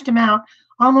swatched them out.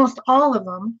 Almost all of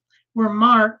them were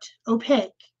marked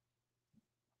opaque.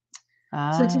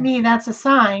 So to me, that's a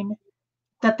sign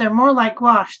that they're more like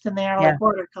gouache than they are like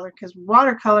watercolor, because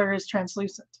watercolor is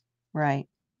translucent. Right.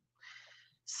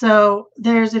 So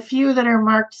there's a few that are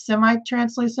marked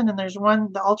semi-translucent, and there's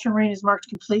one, the ultramarine, is marked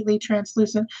completely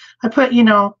translucent. I put,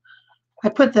 I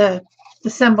put the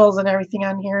symbols and everything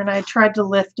on here, and I tried to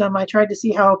lift them. I tried to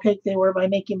see how opaque they were by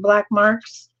making black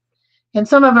marks. And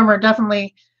some of them are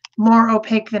definitely more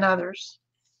opaque than others,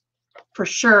 for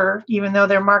sure, even though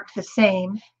they're marked the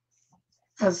same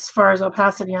as far as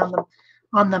opacity on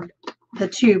the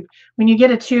tube. When you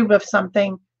get a tube of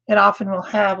something, it often will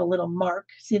have a little mark.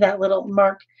 See that little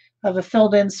mark of a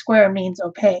filled in square means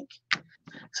opaque.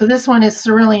 So this one is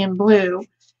cerulean blue.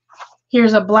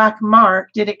 Here's a black mark.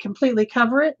 Did it completely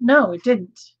cover it? No, it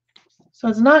didn't. So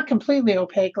it's not completely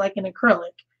opaque like an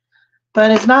acrylic, but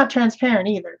it's not transparent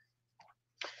either.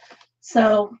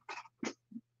 So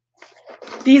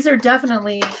these are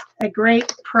definitely a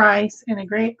great price and a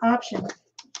great option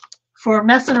for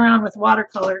messing around with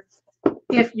watercolor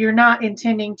if you're not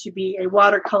intending to be a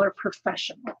watercolor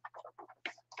professional.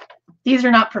 These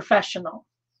are not professional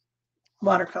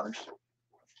watercolors.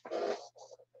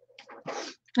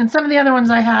 And some of the other ones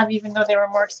I have, even though they were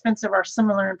more expensive, are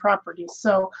similar in properties.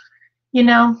 So,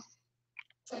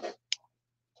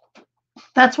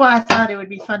 that's why I thought it would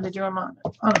be fun to do them on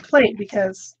a plate,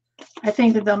 because I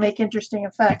think that they'll make interesting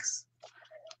effects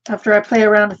after I play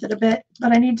around with it a bit.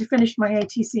 But I need to finish my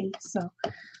ATC, so.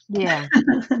 Yeah.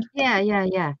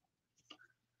 Yeah.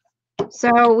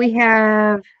 So we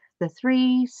have the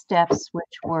 3 steps,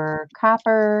 which were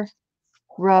copper,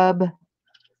 rub,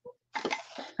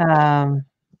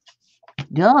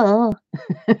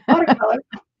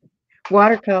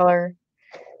 watercolor.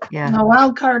 Yeah. And the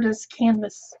wild card is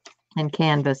canvas. And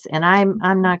canvas. And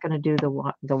I'm not going to do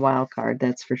the wild card,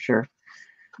 that's for sure.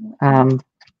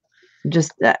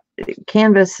 Just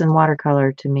canvas and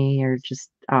watercolor to me are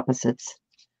just opposites.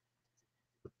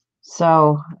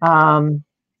 So I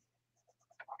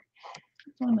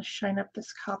want to shine up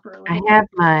this copper a little. I have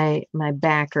my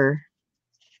backer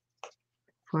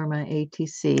for my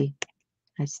ATC.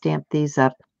 I stamped these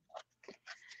up.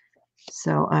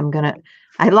 So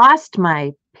I lost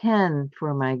my pen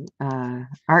for my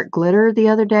art glitter the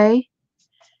other day,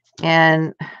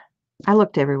 and I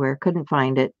looked everywhere, couldn't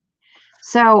find it.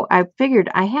 So I figured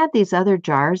I had these other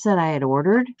jars that I had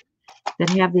ordered that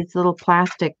have these little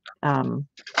plastic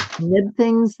nib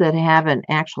things that have an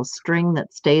actual string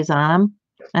that stays on them.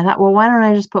 I thought, well, why don't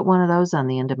I just put one of those on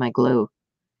the end of my glue?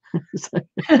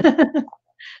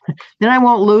 Then I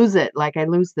won't lose it like I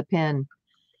lose the pen.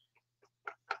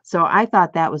 So I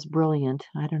thought that was brilliant.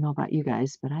 I don't know about you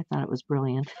guys, but I thought it was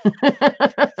brilliant.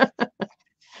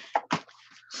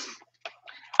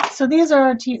 So these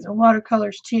are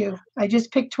watercolors too. I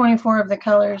just picked 24 of the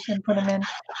colors and put them in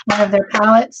one of their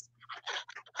palettes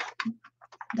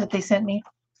that they sent me.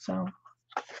 So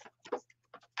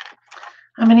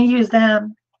I'm going to use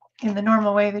them in the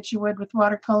normal way that you would with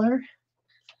watercolor.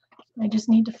 I just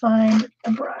need to find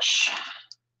a brush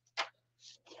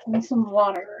and some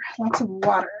water, lots of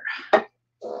water.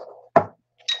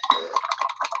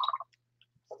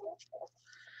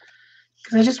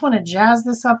 Because I just want to jazz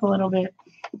this up a little bit.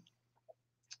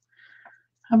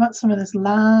 How about some of this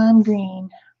lime green?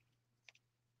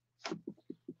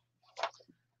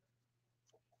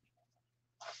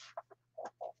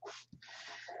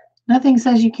 Nothing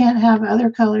says you can't have other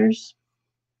colors.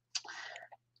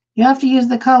 You have to use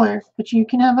the color, but you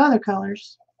can have other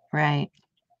colors. Right.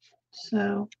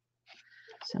 So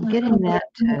I'm getting that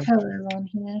color on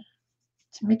here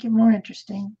to make it more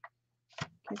interesting.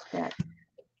 Get that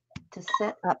to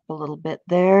set up a little bit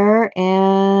there,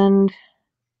 and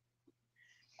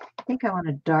I think I want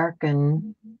to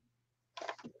darken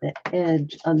the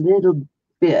edge a little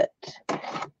bit,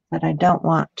 but I don't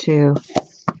want to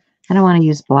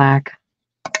use black.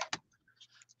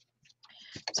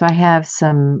 So I have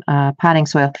some potting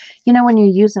soil. When you're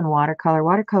using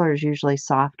watercolor is usually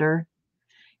softer.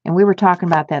 And we were talking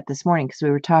about that this morning because we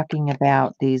were talking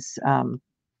about these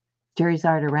Jerry's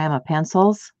Artorama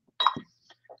pencils.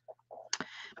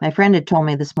 My friend had told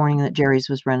me this morning that Jerry's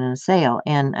was running a sale.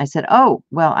 And I said, oh,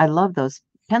 well, I love those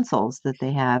pencils that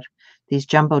they have, these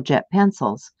Jumbo Jet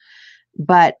pencils.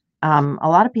 But a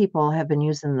lot of people have been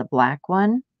using the black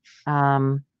one.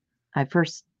 I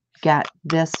first got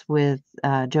this with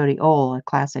Jody Ohl, a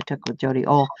class I took with Jody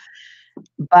Ohl.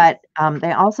 But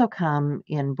they also come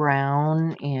in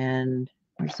brown and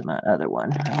where's my other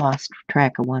one? I lost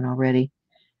track of one already.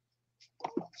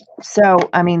 So,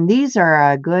 I mean, these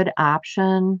are a good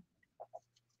option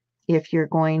if you're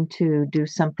going to do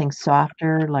something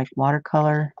softer like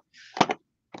watercolor.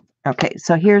 Okay,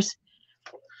 so here's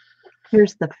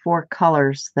the 4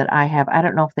 colors that I have. I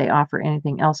don't know if they offer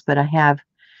anything else, but I have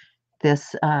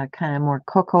this kind of more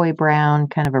cocoa-y brown,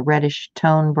 kind of a reddish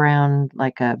tone brown,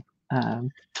 like a I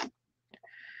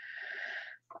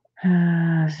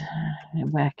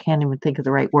can't even think of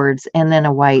the right words, and then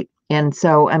a white. And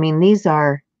so, I mean, these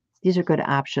are good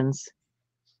options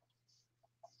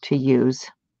to use.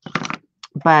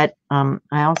 But I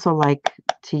also like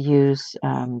to use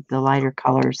the lighter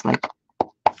colors, like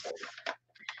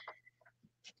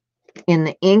in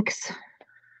the inks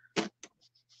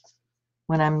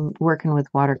when I'm working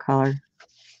with watercolor.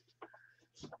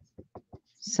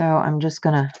 So I'm just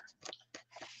gonna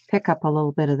pick up a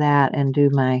little bit of that and do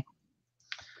my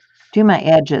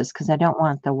edges, because I don't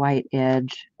want the white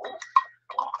edge.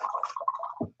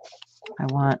 I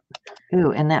want,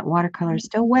 ooh, and that watercolor is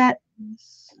still wet.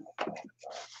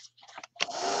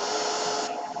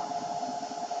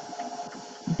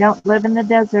 Don't live in the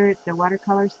desert. The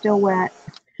watercolor's still wet.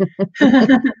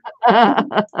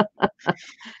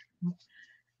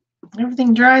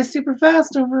 Everything dries super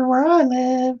fast over where I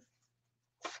live.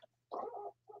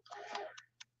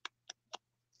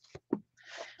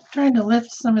 Trying to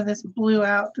lift some of this blue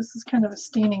out. This is kind of a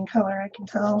staining color, I can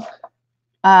tell.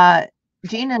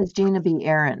 Gina is Gina B.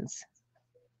 Ahrens.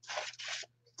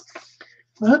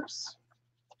 Whoops.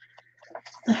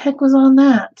 The heck was on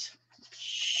that?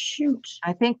 Shoot.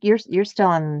 I think you're still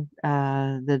on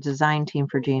the design team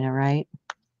for Gina, right?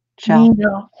 Me,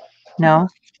 no. No?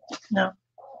 No.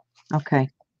 Okay.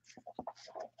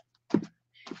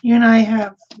 You and I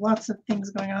have lots of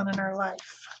things going on in our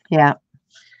life. Yeah.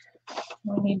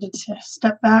 We needed to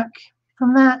step back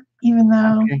from that, even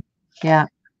though, okay. Yeah.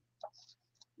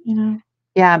 you know.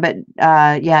 Yeah, but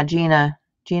yeah, Gina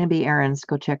B. Ahrens,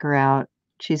 go check her out.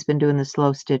 She's been doing the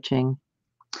slow stitching.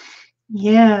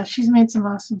 Yeah, she's made some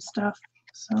awesome stuff.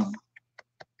 So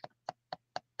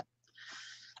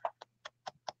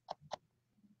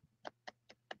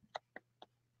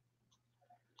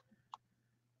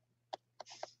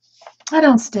I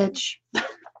don't stitch.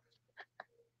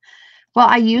 Well,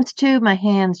 I used to. My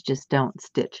hands just don't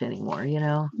stitch anymore, you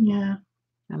know? Yeah.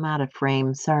 I'm out of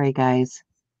frame. Sorry, guys.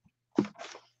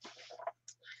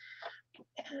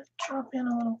 Drop in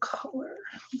a little color.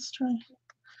 Let's try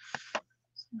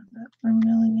some of that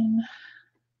vermilion.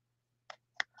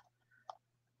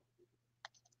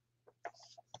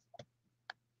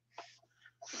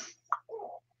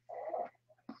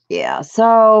 Yeah,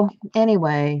 so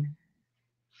anyway.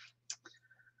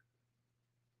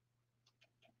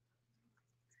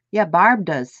 Yeah, Barb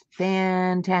does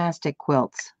fantastic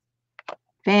quilts.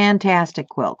 Fantastic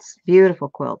quilts. Beautiful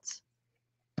quilts.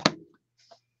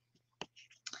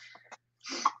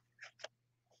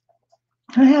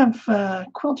 I have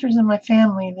quilters in my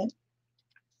family, that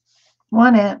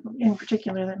one aunt in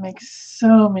particular that makes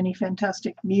so many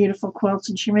fantastic, beautiful quilts,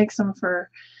 and she makes them for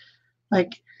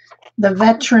like the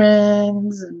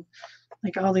veterans and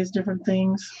like all these different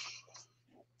things.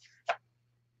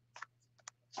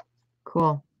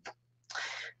 Cool.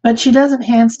 But she doesn't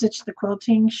hand stitch the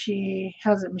quilting. She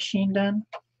has it machine done.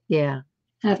 Yeah.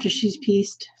 After she's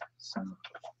pieced. So.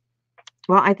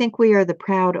 Well, I think we are the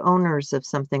proud owners of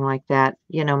something like that.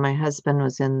 You know, my husband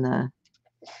was in the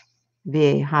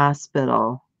VA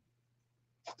hospital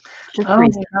just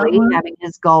recently, having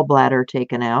his gallbladder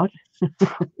taken out.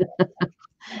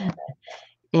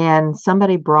 And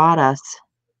somebody brought us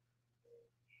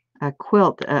a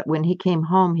quilt. When he came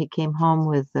home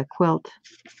with a quilt.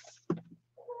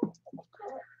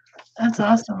 That's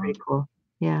awesome. Pretty cool.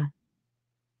 Yeah.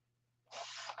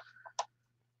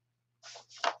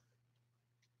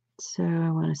 So I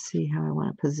want to see how I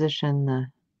want to position the.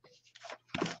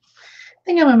 I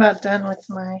think I'm about done with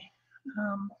my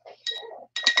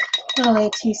little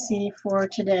ATC for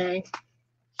today.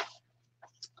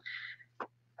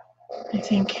 I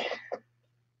think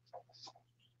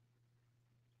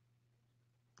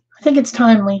it's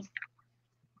timely.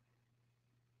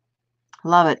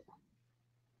 Love it.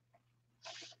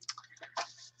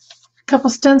 A couple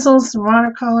stencils, some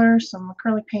watercolor, some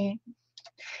acrylic paint,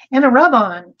 and a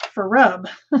rub-on for rub.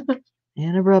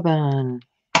 And a rub-on.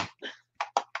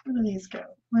 Where do these go?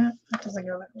 Well, that doesn't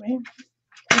go that way.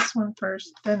 This one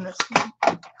first, then this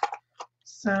one.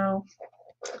 So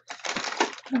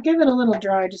I'll give it a little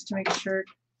dry just to make sure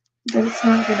that it's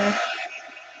not going to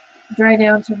dry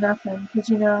down to nothing, because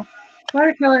you know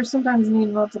Watercolors sometimes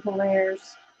need multiple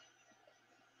layers.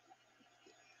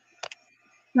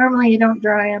 Normally you don't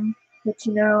dry them, but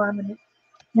you know I'm an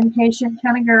impatient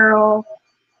kind of girl.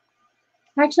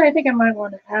 Actually, I think I might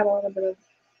want to add a little bit of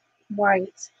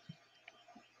white.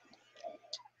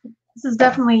 This is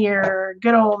definitely your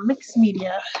good old mixed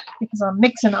media because I'm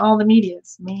mixing all the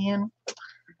medias, man.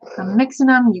 I'm mixing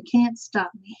them. You can't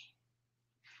stop me.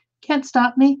 Can't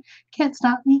stop me. Can't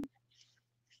stop me.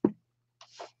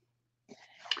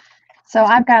 So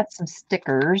I've got some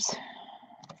stickers.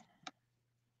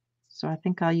 So I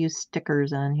think I'll use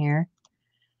stickers on here.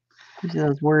 These are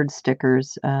those word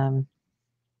stickers.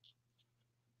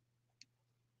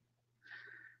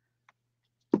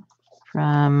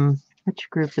 From which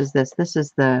group is this? This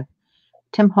is the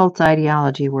Tim Holtz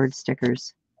Ideology word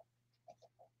stickers.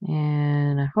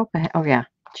 And I hope oh yeah,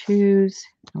 choose.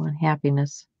 I want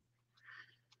happiness.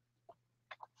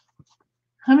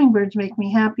 Hummingbirds make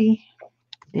me happy.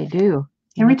 They do.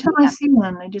 Every time I see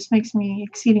one, it just makes me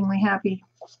exceedingly happy.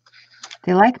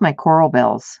 They like my coral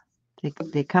bells.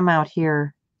 They come out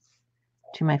here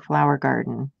to my flower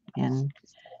garden and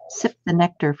sip the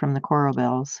nectar from the coral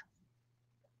bells.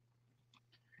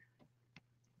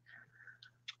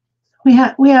 We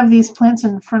have these plants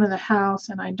in front of the house,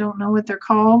 and I don't know what they're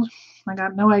called. I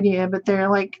got no idea, but they're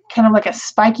like kind of like a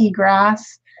spiky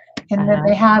grass, and then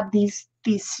they have these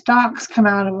stalks come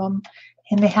out of them,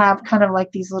 and they have kind of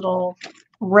like these little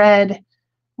red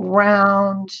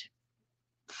round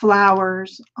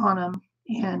flowers on them,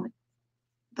 and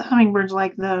the hummingbirds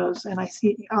like those. And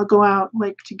I'll go out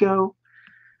like to go,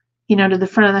 to the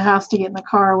front of the house to get in the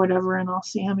car or whatever, and I'll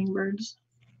see hummingbirds.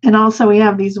 And also we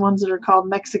have these ones that are called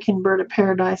Mexican bird of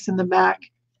paradise in the back,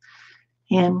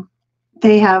 and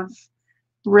they have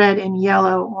red and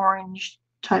yellow orange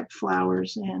type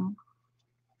flowers, and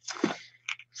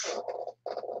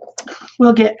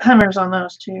we'll get hummers on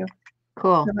those too.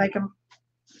 Cool. I like them.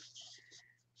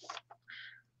 I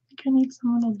think I need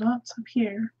some little dots up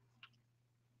here.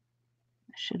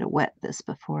 I should have wet this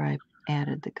before I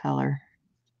added the color.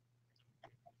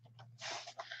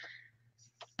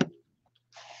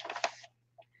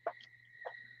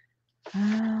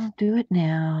 I'll do it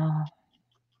now.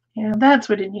 Yeah, that's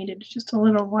what it needed. Just a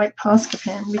little white Posca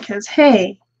pen because,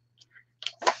 hey,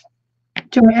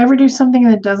 do I ever do something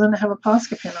that doesn't have a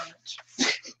Posca pen on it?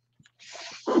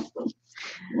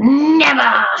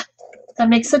 Never! That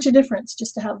makes such a difference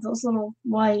just to have those little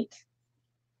white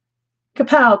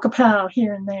kapow, kapow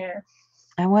here and there.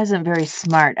 I wasn't very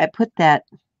smart. I put that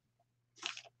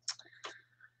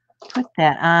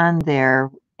on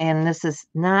there, and this is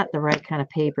not the right kind of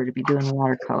paper to be doing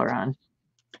watercolor on.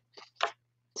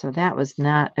 So that was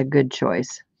not a good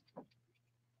choice.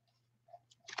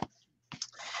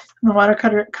 The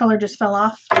watercolor just fell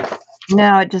off?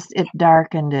 No, it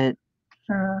darkened it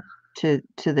to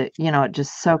the, it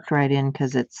just soaked right in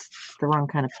because it's the wrong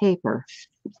kind of paper.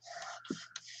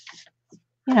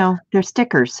 They're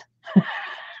stickers.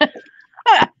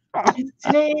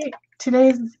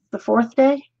 Today's the 4th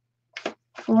day?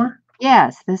 4?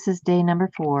 Yes, this is day number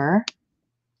 4.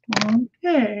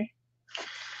 Okay.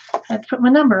 I had to put my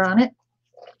number on it.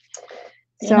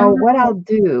 So what I'll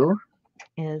do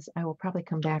is I will probably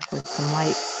come back with some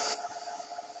light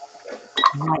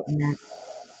in that.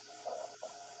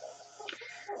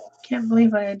 Can't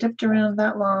believe I dipped around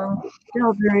that long.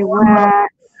 Still very wet.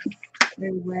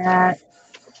 Very wet.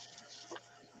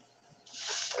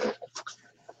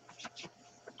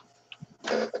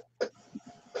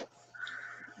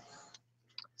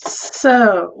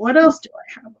 So, what else do I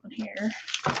have on here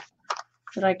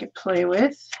that I could play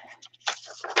with?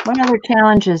 What other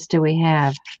challenges do we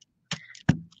have?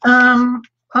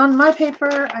 On my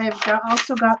paper, I've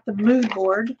also got the mood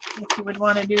board, if you would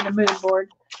want to do the mood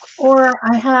board. Or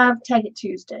I have Tag It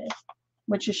Tuesday,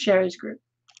 which is Sherry's group.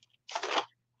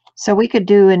 So we could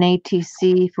do an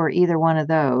ATC for either one of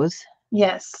those.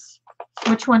 Yes.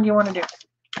 Which one do you want to do?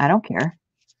 I don't care.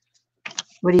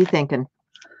 What are you thinking?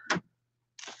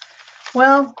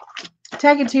 Well,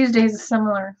 Tag It Tuesday is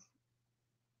similar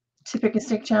to Pick a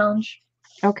Stick Challenge.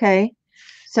 Okay.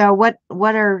 So what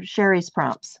are Sherry's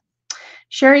prompts?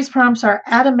 Sherry's prompts are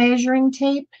add a measuring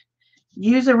tape,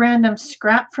 use a random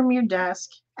scrap from your desk,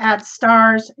 add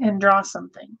stars, and draw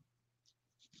something.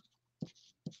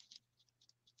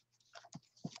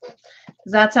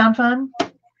 Does that sound fun?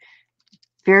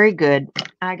 Very good.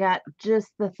 I got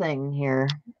just the thing here.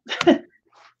 I'm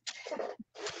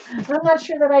not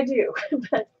sure that I do,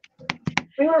 but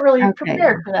we weren't really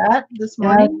prepared for that this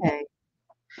morning. Okay.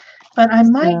 But I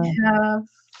might have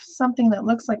something that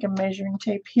looks like a measuring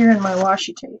tape here in my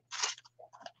washi tape.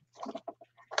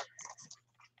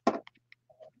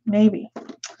 Maybe.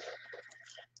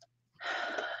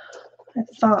 I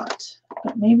thought,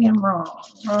 but maybe I'm wrong.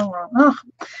 Wrong. Oh,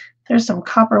 there's some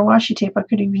copper washi tape I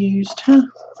could have used. Huh?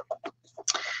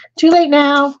 Too late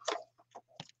now.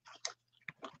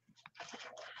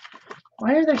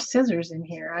 Why are there scissors in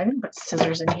here? I didn't put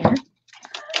scissors in here.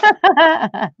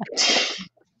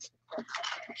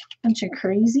 Bunch of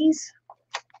crazies.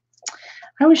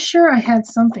 I was sure I had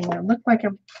something that looked like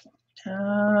a...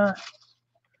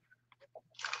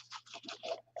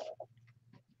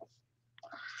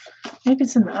 maybe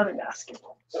it's in the other basket.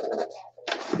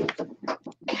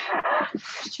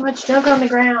 There's too much junk on the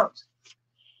ground.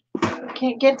 I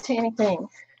can't get to anything.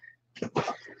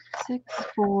 6,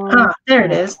 4. There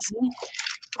it is.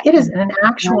 It is an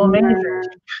actual measure.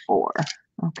 4.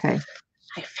 Okay.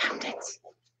 I found it.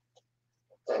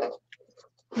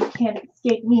 You can't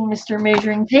escape me, Mr.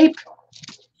 Measuring Tape.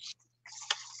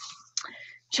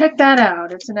 Check that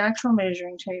out. It's an actual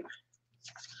measuring tape.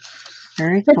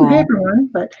 Very It's a cool. paper one,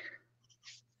 but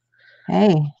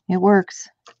Hey, it works.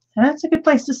 that's a good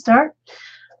place to start.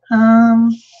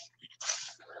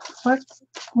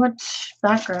 What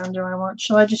background do I want?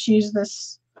 Shall I just use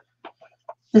this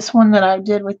one that I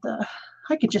did with the...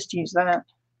 I could just use that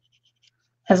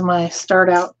as my start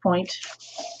out point.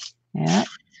 Yeah.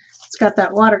 It's got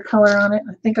that watercolor on it.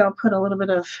 I think I'll put a little bit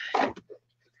of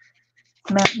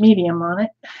matte medium on it,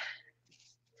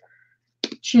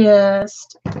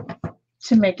 just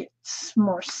to make it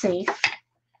more safe,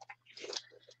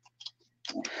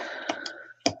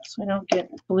 so I don't get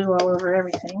blue all over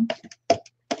everything.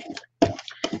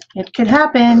 It could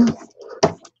happen.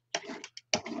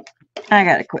 I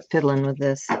gotta quit fiddling with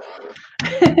this.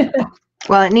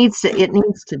 Well, it needs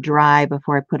to dry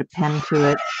before I put a pen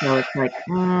to it. So it's like,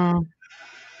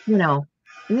 you know,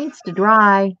 it needs to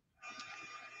dry.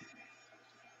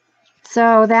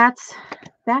 So that's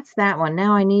that one.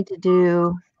 Now I need to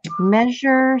do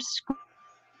measure.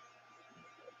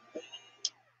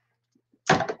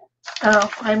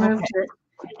 Oh, I moved it.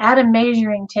 Add a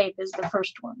measuring tape is the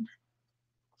first one.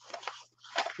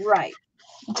 Right.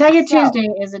 Tag It Tuesday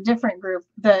is a different group.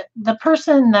 The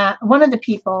person that, one of the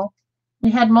people, we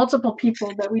had multiple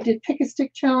people that we did Pick a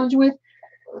Stick Challenge with.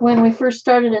 When we first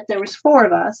started it, there was 4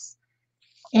 of us.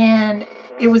 And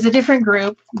it was a different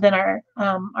group than our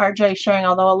Joy Sharing,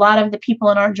 although a lot of the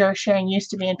people in our Joy Sharing used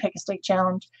to be in Pick a Stick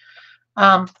Challenge.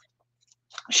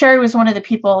 Sherry was one of the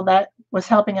people that was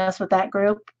helping us with that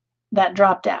group that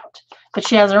dropped out. But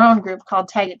she has her own group called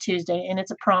Tag It Tuesday, and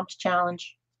it's a prompt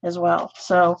challenge as well.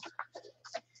 So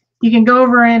you can go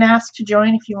over and ask to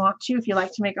join if you want to, if you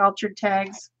like to make altered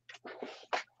tags,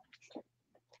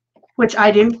 which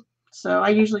I do. So I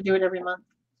usually do it every month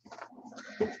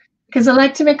because I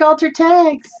like to make altered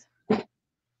tags. It's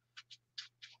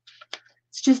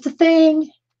just a thing.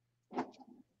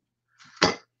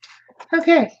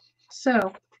 Okay,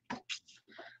 so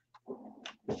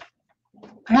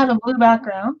I have a blue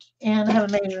background and I have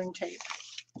a measuring tape.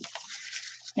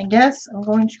 And guess I'm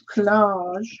going to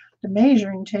collage the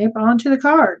measuring tape onto the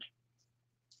card.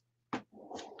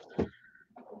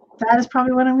 That is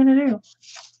probably what I'm going to do.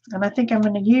 And I think I'm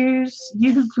going to use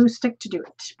Yoo-Hoo glue stick to do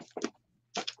it.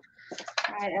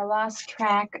 All right, I lost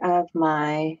track of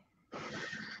my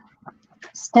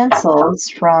stencils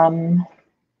from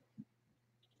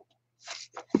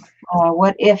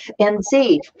What If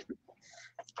NC.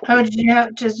 Oh, did you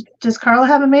have, does Carla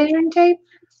have a measuring tape?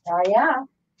 Oh, yeah.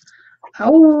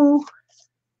 Oh.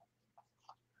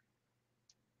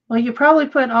 Well, you probably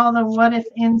put all the What If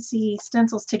NC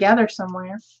stencils together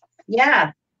somewhere.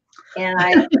 Yeah. And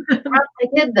I probably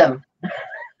hid them.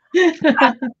 You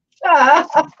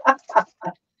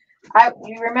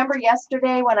remember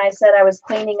yesterday when I said I was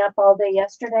cleaning up all day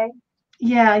yesterday?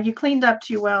 Yeah, you cleaned up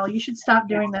too well. You should stop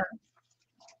doing that.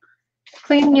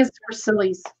 Cleaning is for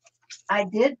sillies. I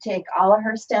did take all of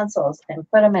her stencils and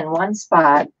put them in one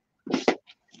spot,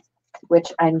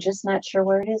 which I'm just not sure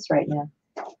where it is right now.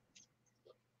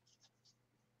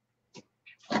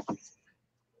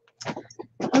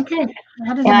 Okay.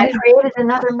 And I created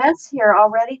another mess here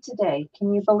already today.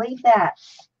 Can you believe that?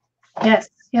 Yes.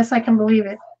 Yes, I can believe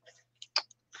it.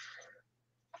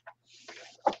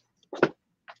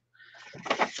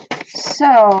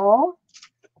 So,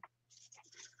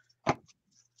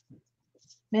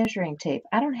 measuring tape.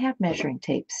 I don't have measuring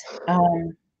tapes.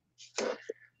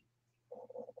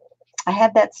 I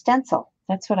had that stencil.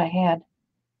 That's what I had.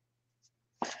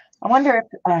 I wonder if...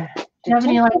 do you have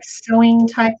any like sewing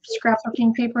type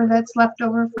scrapbooking paper that's left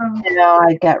over from... No,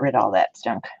 I got rid of all that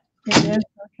junk. You did?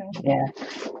 Okay. Yeah.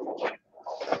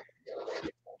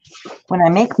 When I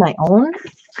make my own...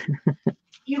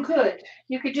 You could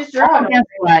just draw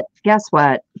it. Guess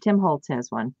what? Tim Holtz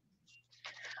has one.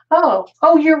 Oh,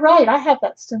 you're right. I have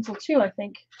that stencil too, I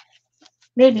think.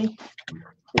 Maybe.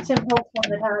 The Tim Holtz one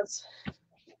that has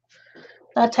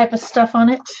that type of stuff on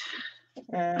it.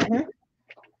 Uh-huh.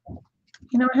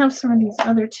 You know, I have some of these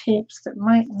other tapes that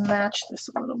might match this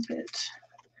a little bit.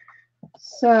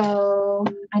 So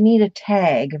I need a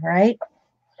tag, right?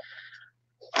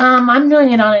 I'm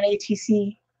doing it on an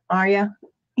ATC. Are you?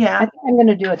 Yeah. I think I'm going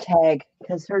to do a tag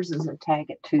because hers is a tag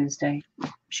at Tuesday.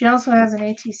 She also has an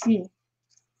ATC.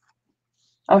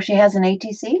 Oh, she has an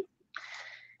ATC?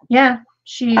 Yeah.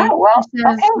 She Oh, well, says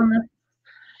okay.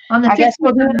 on the I guess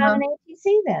we'll do Facebook it on an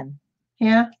ATC then.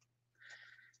 Yeah.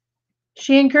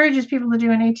 She encourages people to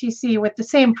do an ATC with the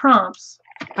same prompts.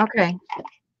 Okay.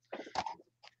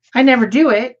 I never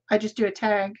do it. I just do a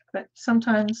tag, but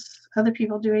sometimes other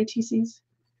people do ATCs.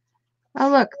 Oh,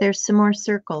 look, there's some more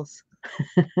circles.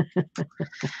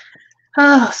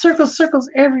 Circles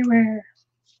everywhere.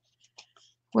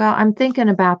 Well, I'm thinking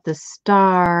about the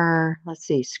star. Let's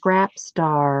see, scrap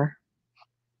star.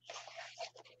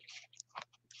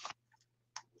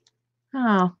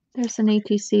 Oh, there's an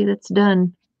ATC that's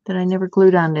done that I never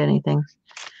glued onto anything.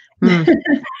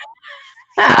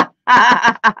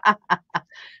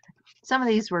 Some of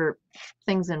these were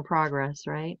things in progress,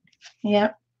 right?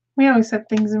 Yeah, we always have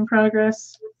things in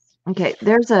progress. Okay,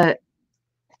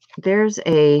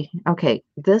 okay,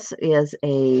 this is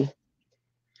a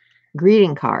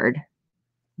greeting card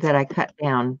that I cut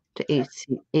down to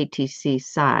ATC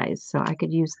size, so I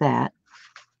could use that.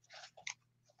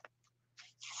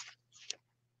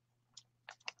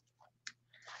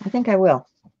 I think I will.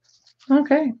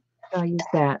 Okay. I'll use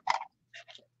that.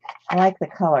 I like the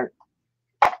color.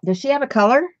 Does she have a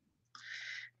color?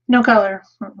 No color.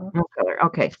 No color.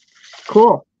 Okay,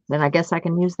 cool. Then I guess I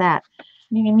can use that.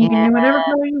 You can do whatever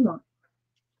color you want.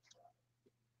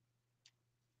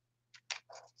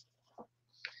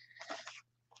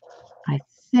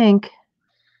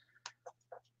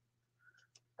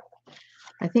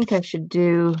 I think I should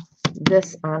do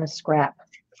this on a scrap.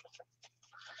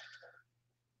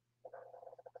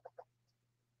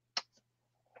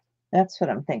 That's what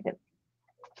I'm thinking.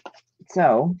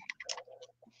 So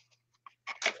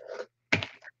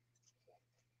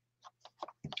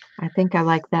I think I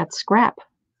like that scrap.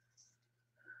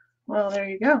 Well, there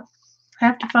you go. I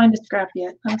have to find a scrap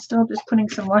yet. I'm still just putting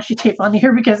some washi tape on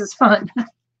here because it's fun.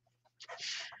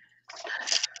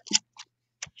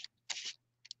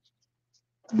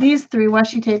 These 3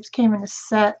 washi tapes came in a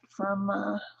set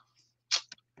from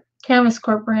Canvas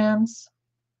Corp Brands.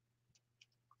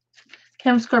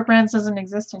 Canvas Corp Brands doesn't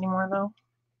exist anymore, though.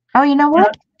 Oh, you know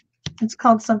what? It's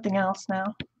called something else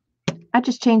now. I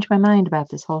just changed my mind about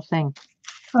this whole thing.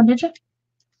 Oh, did you?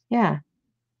 Yeah,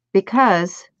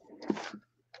 because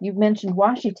you mentioned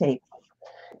washi tape.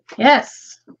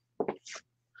 Yes.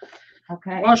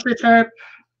 Okay. Washi tape.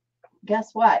 Guess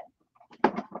what?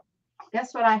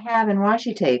 Guess what I have in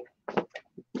washi tape?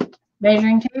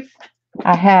 Measuring tape?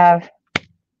 I have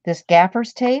this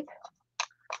gaffer's tape,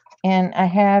 and I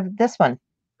have this one.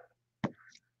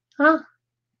 Huh.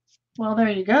 Well, there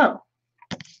you go.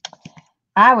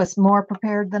 I was more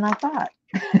prepared than I thought.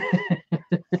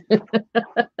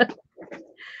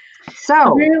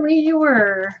 So, really, you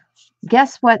were.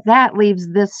 Guess what that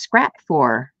leaves this scrap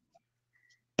for?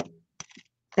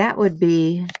 That would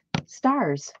be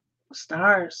stars.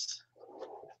 Stars.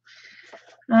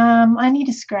 I need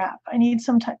a scrap. I need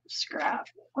some type of scrap.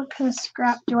 What kind of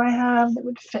scrap do I have that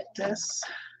would fit this?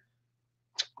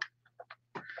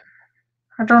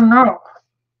 I don't know.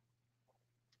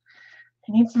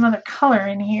 I need some other color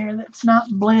in here that's not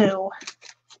blue.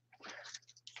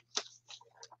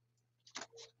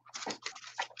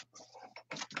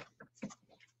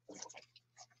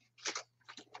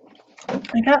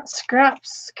 I got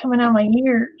scraps coming out of my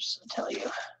ears, I tell you.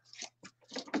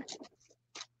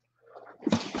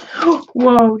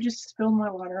 Whoa, just spilled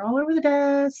my water all over the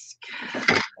desk.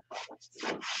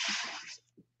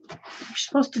 You're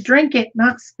supposed to drink it,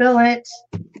 not spill it.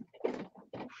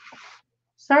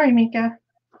 Sorry, Mika.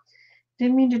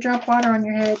 Didn't mean to drop water on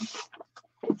your head.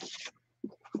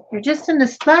 You're just in the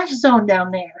splash zone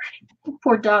down there.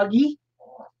 Poor doggy.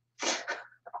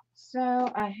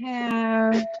 So I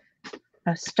have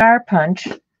a star punch.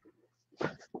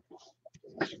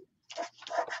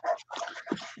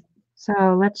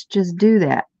 So let's just do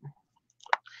that.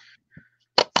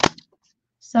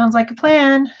 Sounds like a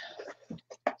plan.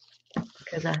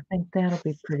 Because I think that'll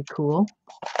be pretty cool.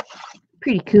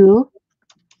 Pretty cool.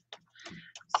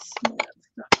 Smooth that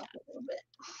stuff up a little bit.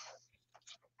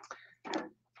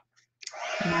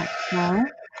 Like so.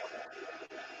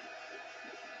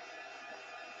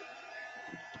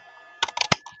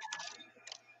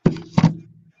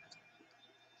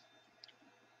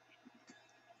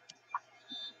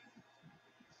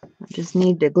 just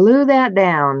need to glue that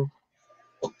down.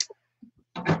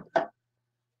 I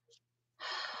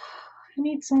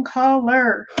need some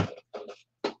color.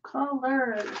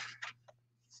 Color.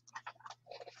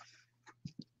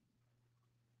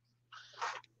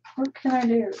 What can I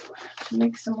do to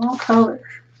make some more color?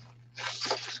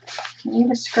 I need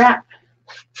a scrap.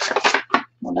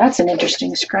 Well, that's an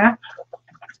interesting scrap.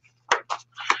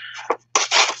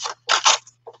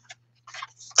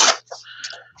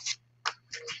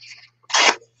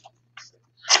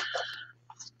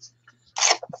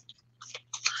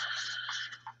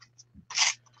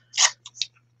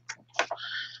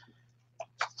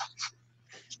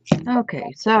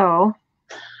 Okay, so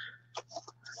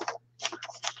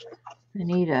I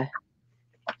need a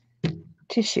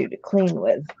tissue to clean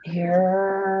with.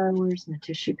 Here, where's my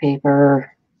tissue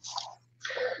paper?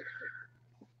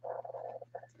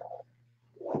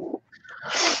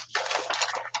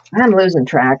 I'm losing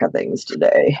track of things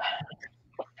today.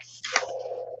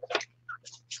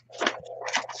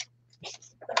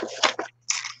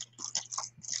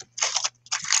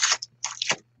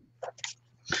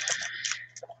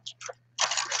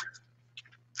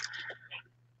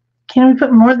 Can we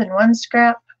put more than one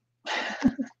scrap?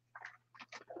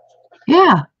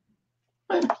 Yeah.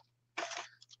 Well,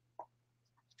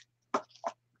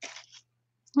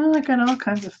 I got all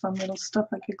kinds of fun little stuff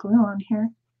I could glue on here.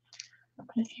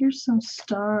 But here's some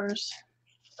stars.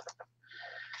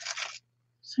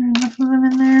 Is there enough of them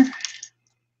in there?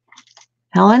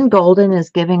 Helen Golden is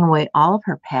giving away all of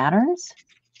her patterns.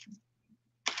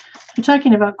 They're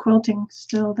talking about quilting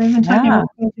still. They've been talking about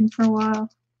quilting for a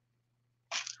while.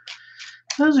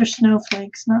 Those are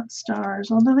snowflakes, not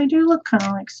stars, although they do look kind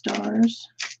of like stars.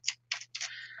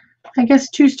 I guess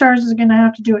 2 stars is going to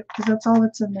have to do it because that's all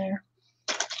that's in there.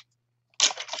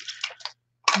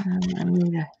 I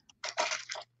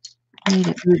need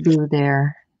a glue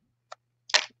there.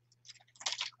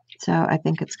 So I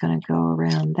think it's going to go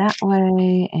around that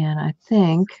way, and I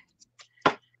think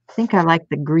I like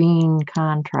the green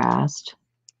contrast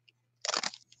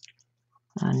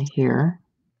on here.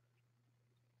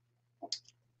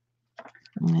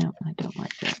 No, I don't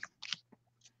like that.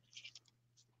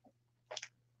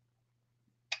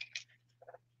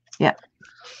 Yeah.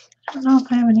 I don't know if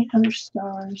I have any other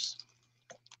stars.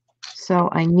 So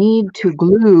I need to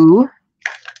glue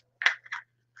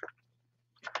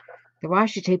the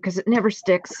washi tape because it never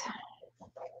sticks.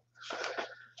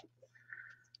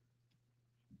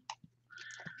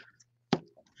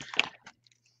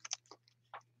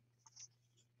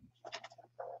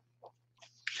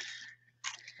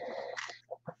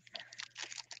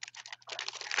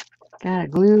 Gotta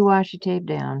glue washi tape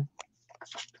down.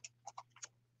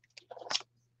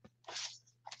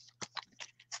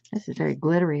 This is very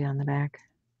glittery on the back.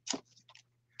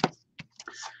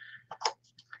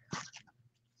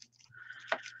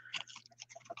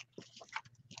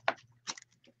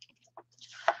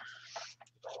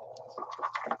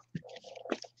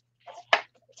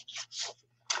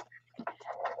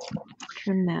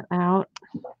 Trim that out.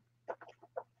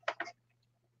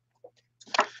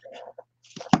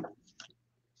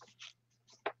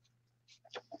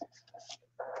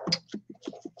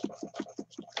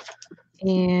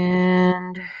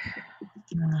 And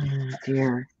oh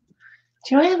dear.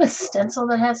 Do I have a stencil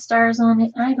that has stars on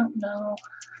it? I don't know.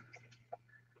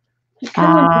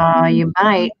 You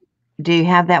might. Do you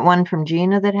have that one from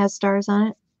Gina that has stars on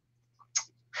it?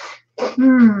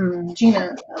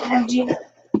 Gina. I have Gina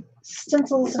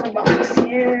stencils in a box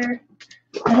here.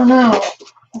 I don't know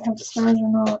if I have stars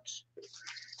or not.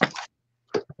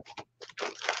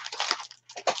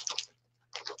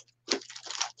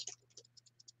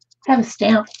 I have a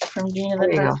stamp from Gina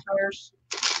that has stars.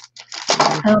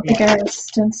 I don't think I have a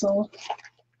stencil.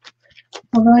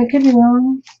 Although I could be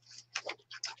wrong.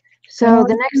 So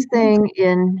the next thing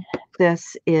in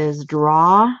this is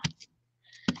draw.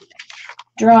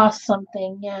 Draw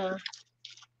something, yeah.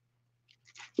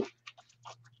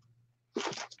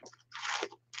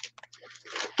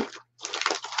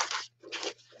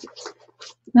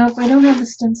 Nope, I don't have the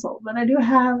stencil, but I do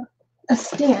have a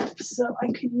stamp, so I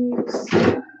could use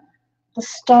the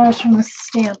stars from the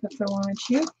stamp if I wanted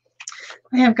to.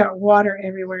 I have got water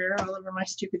everywhere all over my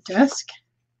stupid desk,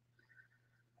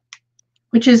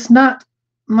 which is not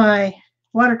my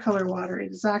watercolor water.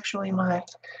 It is actually my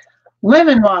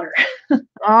lemon water.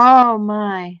 Oh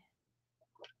my.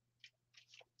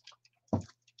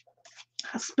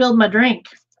 I spilled my drink.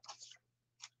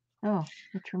 Oh,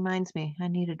 which reminds me, I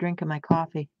need a drink of my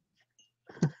coffee.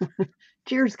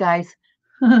 Cheers, guys.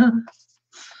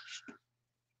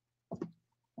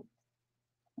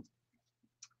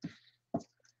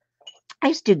 I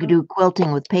used to do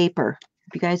quilting with paper.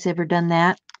 Have you guys ever done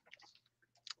that?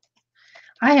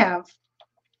 I have.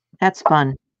 That's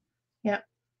fun. Yep.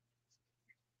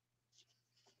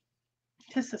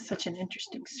 This is such an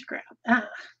interesting scrap. Ah,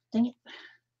 dang it.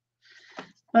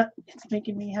 But it's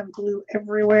making me have glue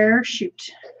everywhere. Shoot.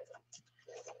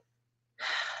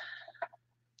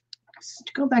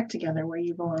 Go back together where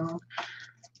you belong.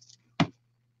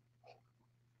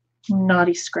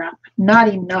 Naughty scrap.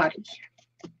 Naughty, naughty.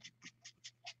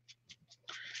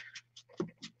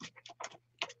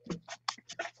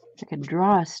 I could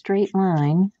draw a straight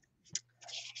line.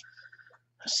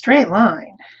 A straight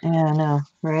line? Yeah, I know,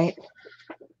 right?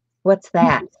 What's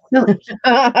that?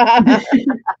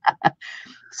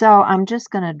 So I'm just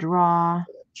going to draw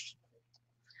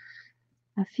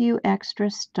a few extra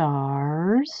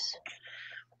stars.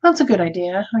 That's a good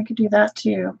idea. I could do that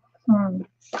too.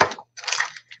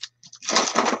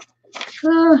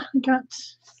 I got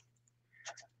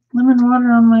lemon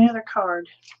water on my other card.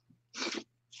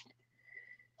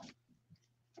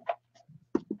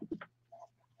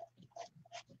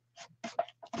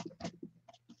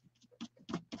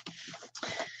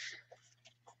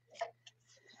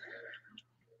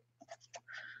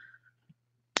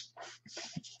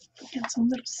 Get some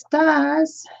little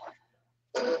stars.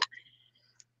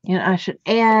 And I should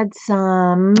add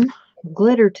some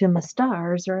glitter to my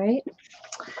stars, right?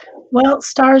 Well,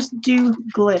 stars do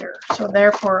glitter, so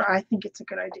therefore I think it's a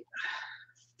good idea.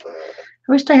 I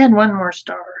wished I had one more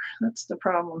star. That's the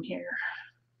problem here.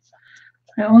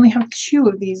 I only have 2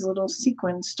 of these little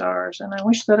sequin stars, and I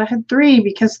wish that I had 3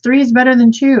 because 3 is better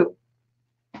than 2.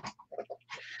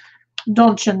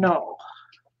 Don't you know?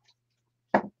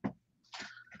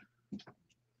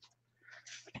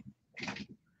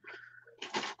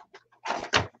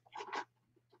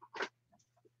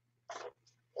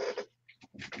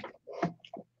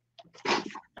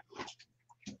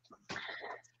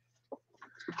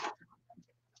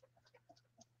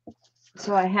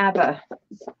 So I have a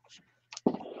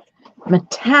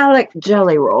metallic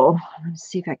jelly roll. Let's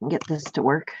see if I can get this to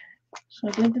work. So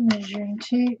I did the measuring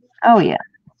tape. Oh, yeah.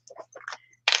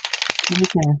 We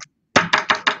can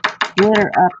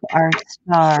glitter up our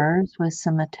stars with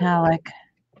some metallic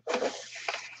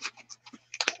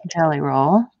jelly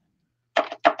roll.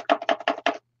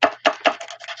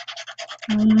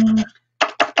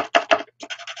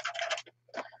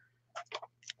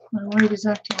 My light is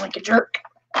acting like a jerk.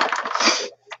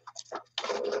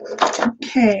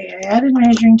 Okay, I added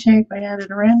measuring tape, I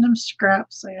added random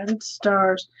scraps, I added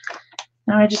stars.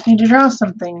 Now I just need to draw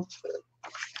something.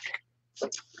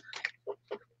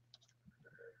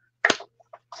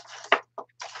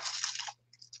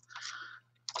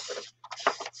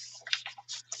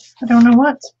 I don't know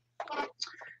what. I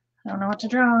don't know what to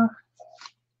draw.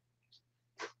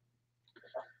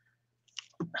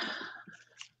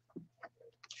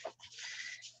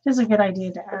 It is a good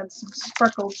idea to add some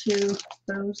sparkle to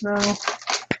those, though.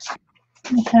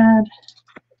 I had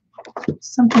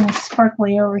something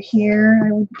sparkly over here.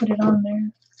 I would put it on there.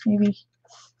 Maybe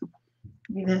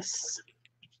this.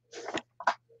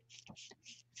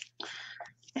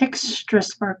 Extra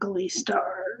sparkly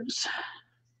stars.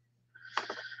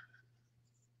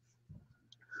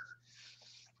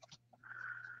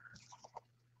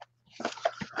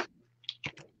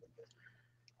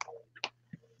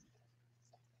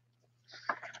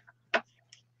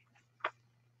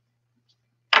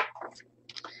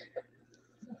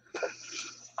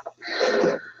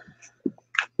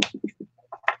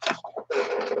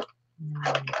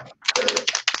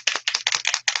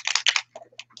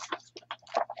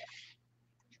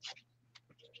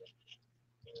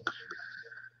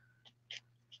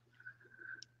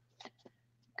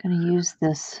 Going to use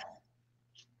this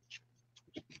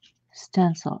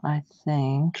stencil, I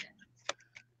think.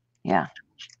 Yeah. I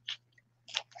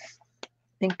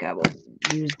think I will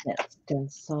use that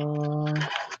stencil.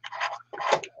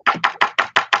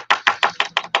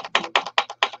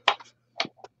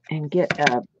 And get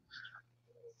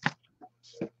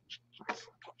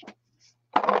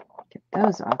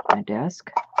those off my desk.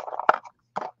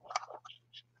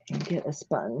 And get a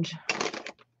sponge.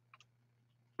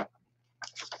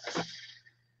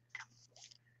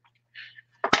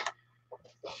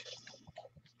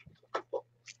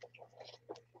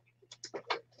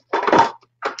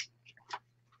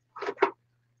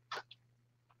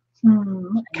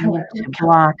 I need to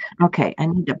block. Okay, I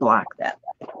need to block that.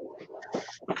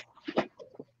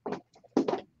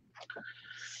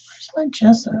 Where's my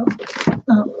gesso?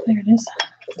 Oh, there it is.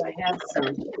 I have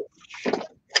some.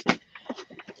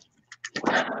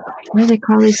 What do they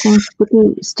call these things?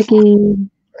 Sticky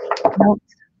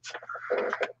notes.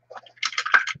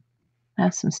 I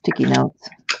have some sticky notes.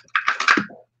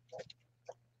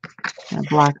 I'll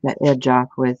block that edge off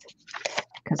with,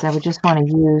 because I would just want to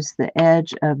use the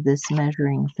edge of this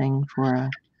measuring thing for a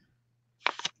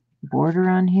border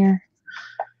on here.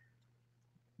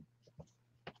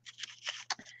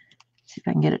 See if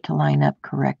I can get it to line up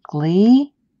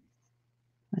correctly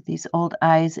with these old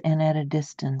eyes and at a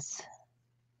distance.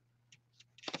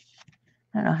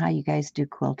 I don't know how you guys do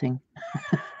quilting.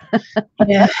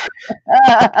 Yeah.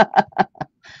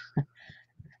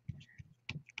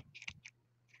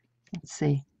 Let's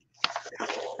see.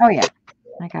 Oh yeah,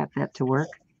 I got that to work.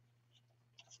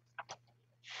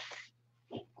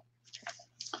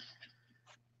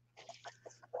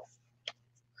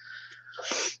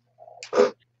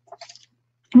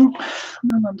 I'm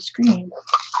not on the screen.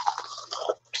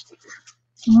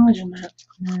 Imagine that.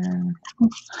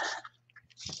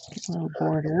 Get a little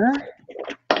border.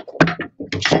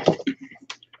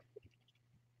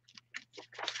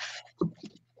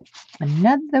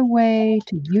 Another way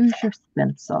to use your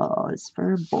stencil is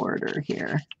for a border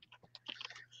here.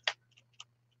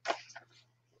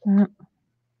 Why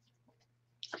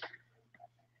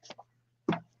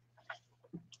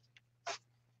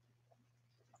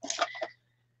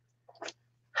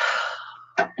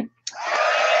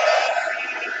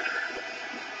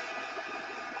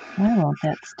won't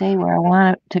that stay where I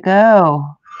want it to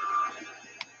go?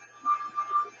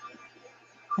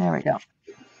 There we go.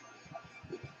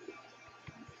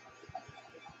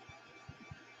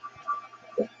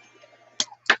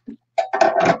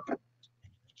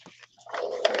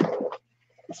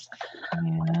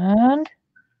 And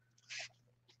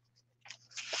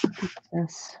get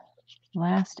this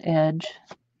last edge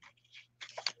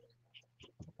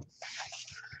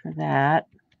for that.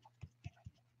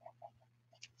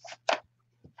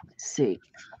 Let's see.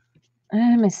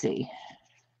 Let me see.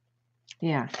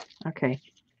 Yeah, okay.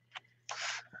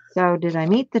 So did I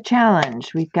meet the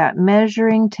challenge? We've got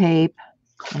measuring tape,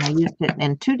 and I used it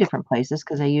in 2 different places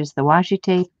because I used the washi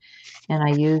tape and I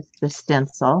used the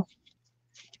stencil.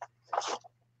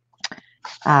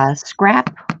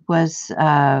 Scrap was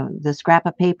the scrap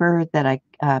of paper that I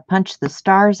punched the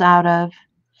stars out of,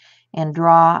 and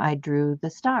draw, I drew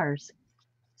the stars.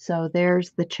 So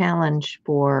there's the challenge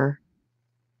for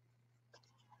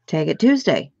Tag It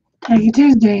Tuesday. Tag It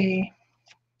Tuesday.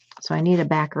 So I need a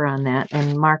backer on that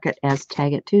and mark it as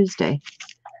Tag It Tuesday.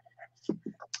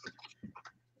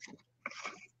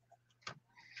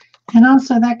 And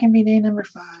also that can be day number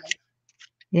 5.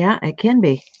 Yeah, it can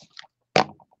be.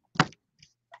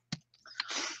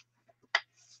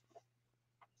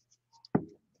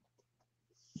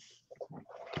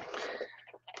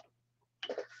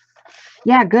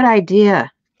 Yeah, good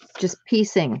idea. Just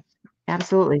piecing.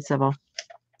 Absolutely, Sybil.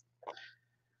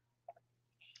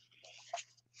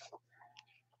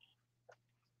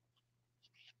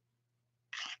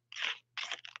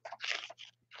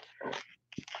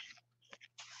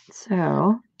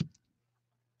 So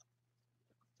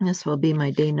this will be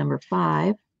my day number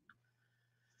 5.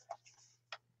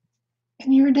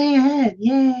 And you're a day ahead.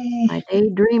 Yay. My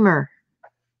daydreamer.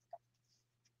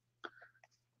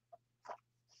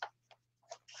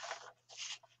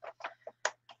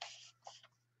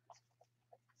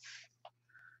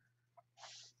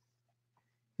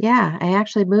 Yeah, I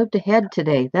actually moved ahead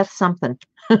today. That's something.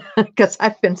 Because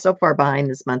I've been so far behind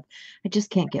this month. I just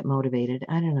can't get motivated.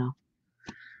 I don't know.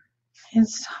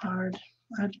 It's hard.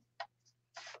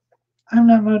 I'm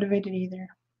not motivated either.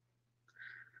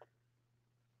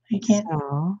 I can't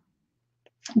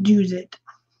use it.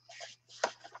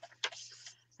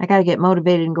 I got to get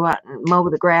motivated and go out and mow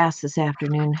the grass this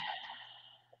afternoon.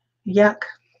 Yuck.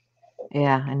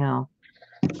 Yeah, I know.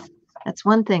 That's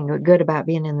one thing good about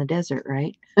being in the desert,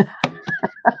 right?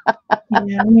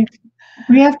 Yeah,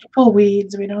 we have to pull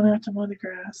weeds. We don't have to mow the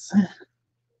grass.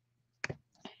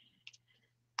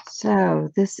 So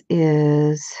this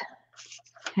is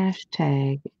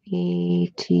hashtag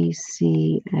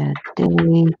ATC at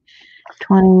day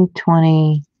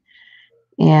 2020.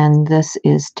 And this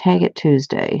is Tag It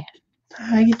Tuesday.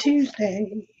 Tag It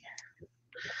Tuesday.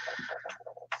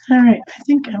 All right, I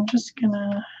think I'm just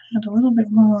gonna add a little bit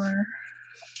more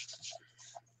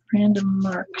random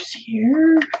marks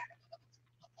here.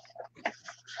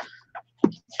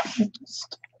 It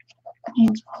just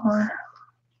needs more.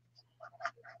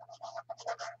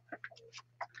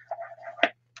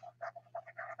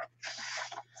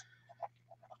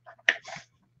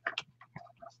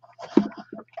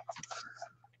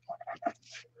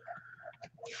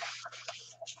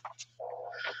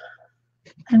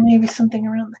 And maybe something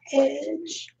around the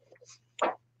edge.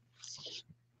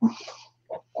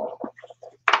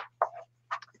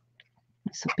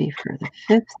 This will be for the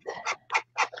 5th.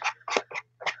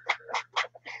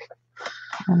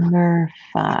 Number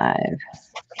 5.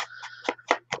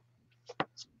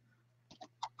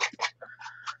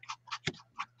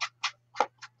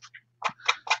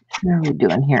 How are we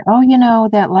doing here? Oh, you know,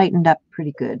 that lightened up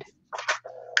pretty good.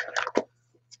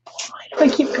 Why do I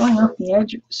keep going off the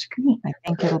edge of the screen? I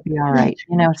think it'll be all right.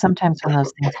 You know, sometimes when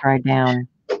those things dry down.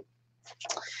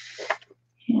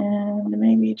 And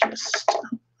maybe just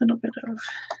a little bit of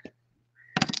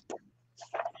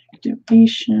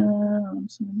activation on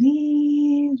some of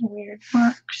these weird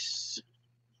marks.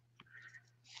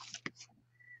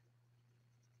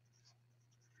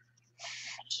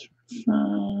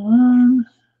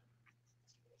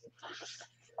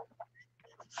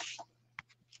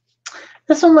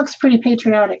 This one looks pretty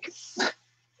patriotic.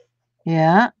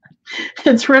 Yeah.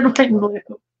 It's red, white, and blue.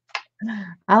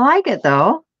 I like it,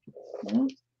 though. Yeah,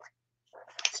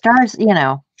 Stars, you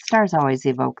know, stars always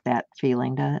evoke that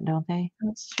feeling, don't they?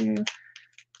 that's true. A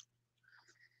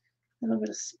little bit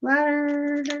of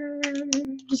splatters.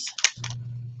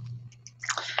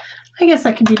 I guess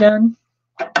that can be done.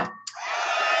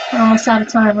 We're almost out of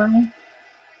time, aren't we?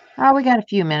 Oh, we got a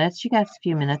few minutes. You got a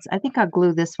few minutes. I think I'll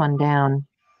glue this one down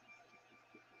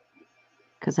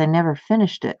because I never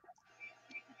finished it.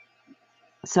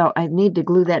 So I need to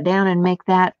glue that down and make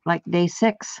that like day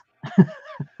 6.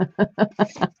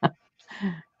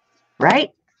 Right?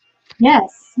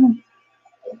 Yes.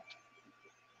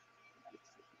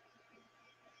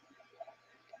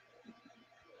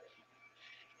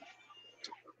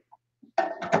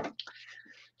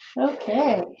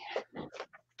 Okay.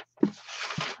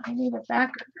 I need a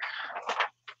backer.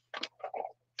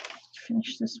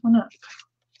 Finish this one up.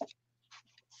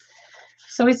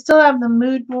 So we still have the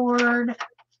mood board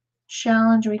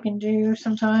challenge we can do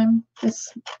sometime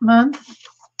this month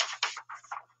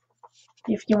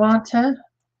if you want to.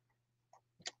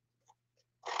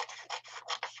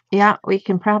 Yeah, we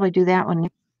can probably do that one.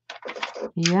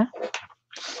 Yeah.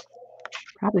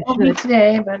 Probably Won't be should.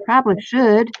 today, but Probably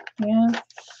should. yeah.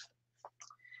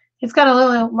 It's got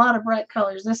a lot of bright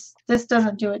colors. This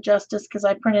doesn't do it justice because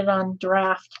I printed on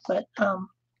draft, but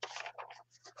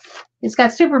it's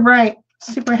got super bright,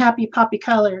 super happy poppy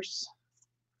colors,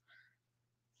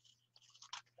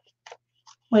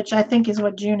 which I think is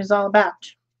what June is all about.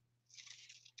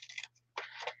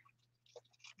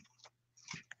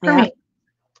 For me.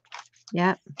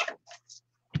 Yeah.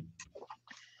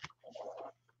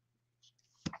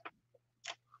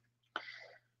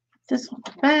 This one's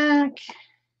back.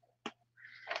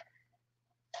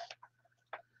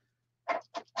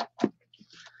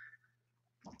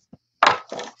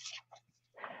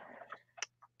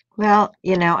 Well,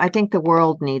 you know, I think the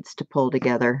world needs to pull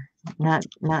together, not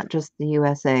just the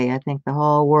USA. I think the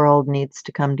whole world needs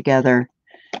to come together,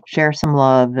 share some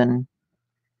love, and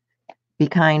be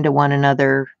kind to one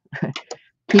another.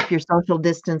 Keep your social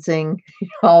distancing,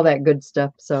 all that good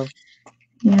stuff. So,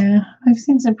 Yeah, I've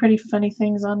seen some pretty funny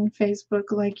things on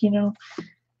Facebook, like, you know,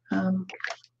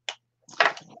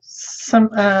 some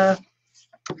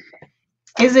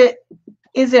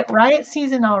is it riot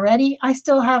season already? I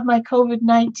still have my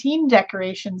COVID-19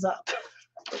 decorations up.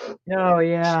 oh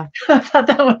yeah. I thought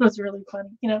that one was really funny.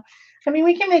 You know, I mean,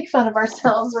 we can make fun of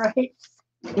ourselves, right?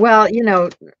 Well, you know,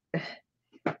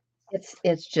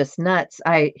 it's just nuts.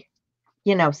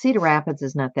 You know, Cedar Rapids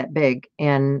is not that big,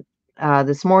 and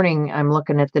this morning I'm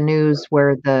looking at the news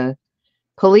where the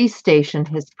police station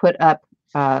has put up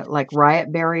like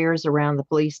riot barriers around the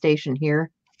police station here.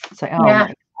 It's like, oh Yeah.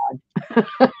 my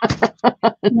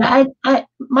Yeah,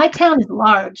 my town is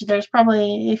large. There's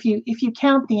probably, if you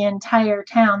count the entire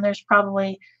town, there's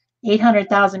probably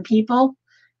 800,000 people,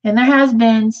 and there has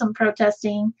been some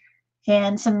protesting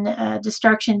and some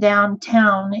destruction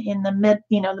downtown in the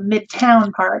the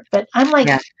midtown part. But I'm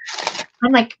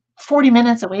like 40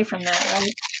 minutes away from that,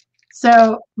 right?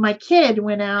 So my kid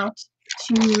went out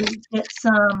to get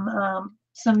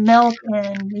some milk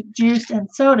and juice and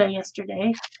soda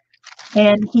yesterday,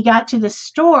 and he got to the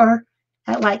store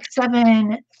at like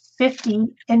 7:50,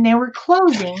 and they were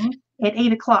closing at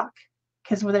 8 o'clock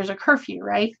because there's a curfew,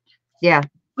 right? Yeah.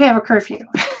 We have a curfew.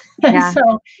 And Yeah.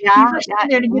 so he Yeah. rushed in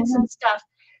there to get some stuff,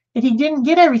 but he didn't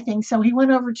get everything. So he went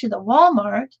over to the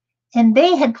Walmart, and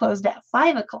they had closed at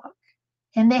 5 o'clock.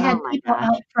 And they had Oh my people gosh.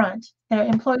 out front. Their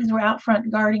employees were out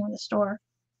front guarding the store.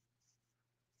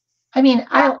 I mean,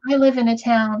 I live in a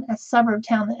suburb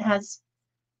town that has,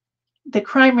 the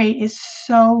crime rate is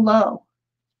so low,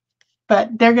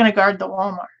 but they're going to guard the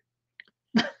Walmart.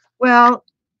 Well,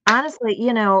 honestly,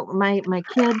 you know, my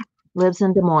kid lives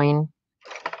in Des Moines.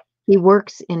 He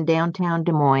works in downtown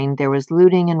Des Moines. There was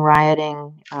looting and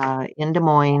rioting in Des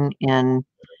Moines, and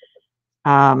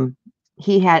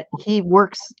he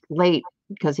works late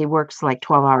because he works like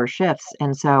 12-hour shifts,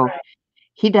 and so Right.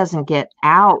 he doesn't get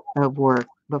out of work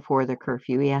before the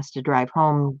curfew. He has to drive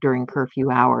home during curfew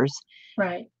hours.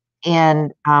 Right.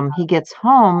 And he gets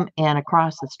home, and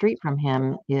across the street from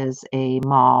him is a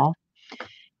mall,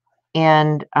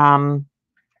 and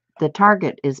the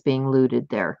Target is being looted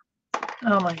there.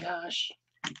 Oh my gosh.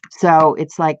 So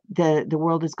it's like the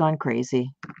world has gone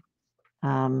crazy.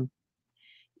 And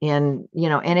any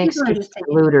People are excuse just for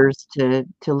taking looters to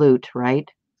loot, right?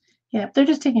 Yeah, they're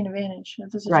just taking advantage of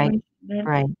the Right, situation. They're,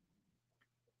 right.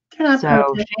 they're not So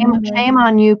protesting. shame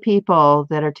on you people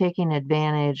that are taking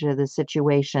advantage of the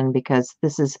situation, because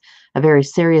this is a very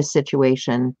serious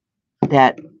situation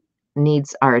that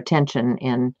needs our attention,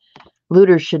 and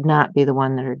looters should not be the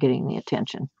one that are getting the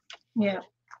attention. Yeah.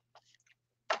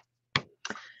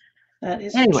 That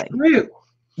is Anyway, true.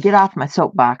 get off my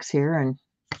soapbox here and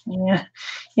Yeah.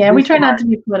 Yeah, we try not to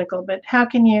be political, but how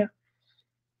can you,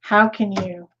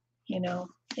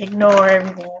 ignore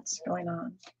everything that's going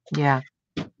on? Yeah.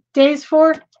 Days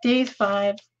 4, days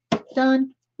 5,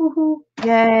 done. Woohoo.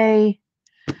 Yay.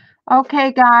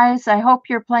 Okay, guys, I hope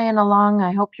you're playing along.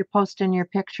 I hope you're posting your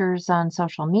pictures on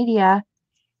social media,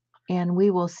 and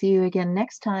we will see you again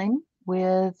next time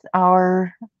with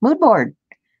our mood board.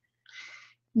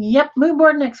 Yep, mood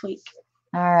board next week.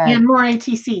 All right. And more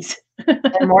ATCs.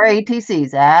 And more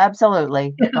ATCs,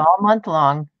 absolutely. All month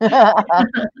long.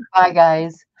 Bye,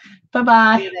 guys.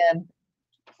 Bye-bye. See you then.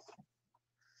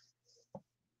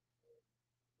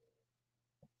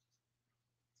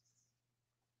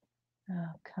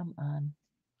 Oh, come on.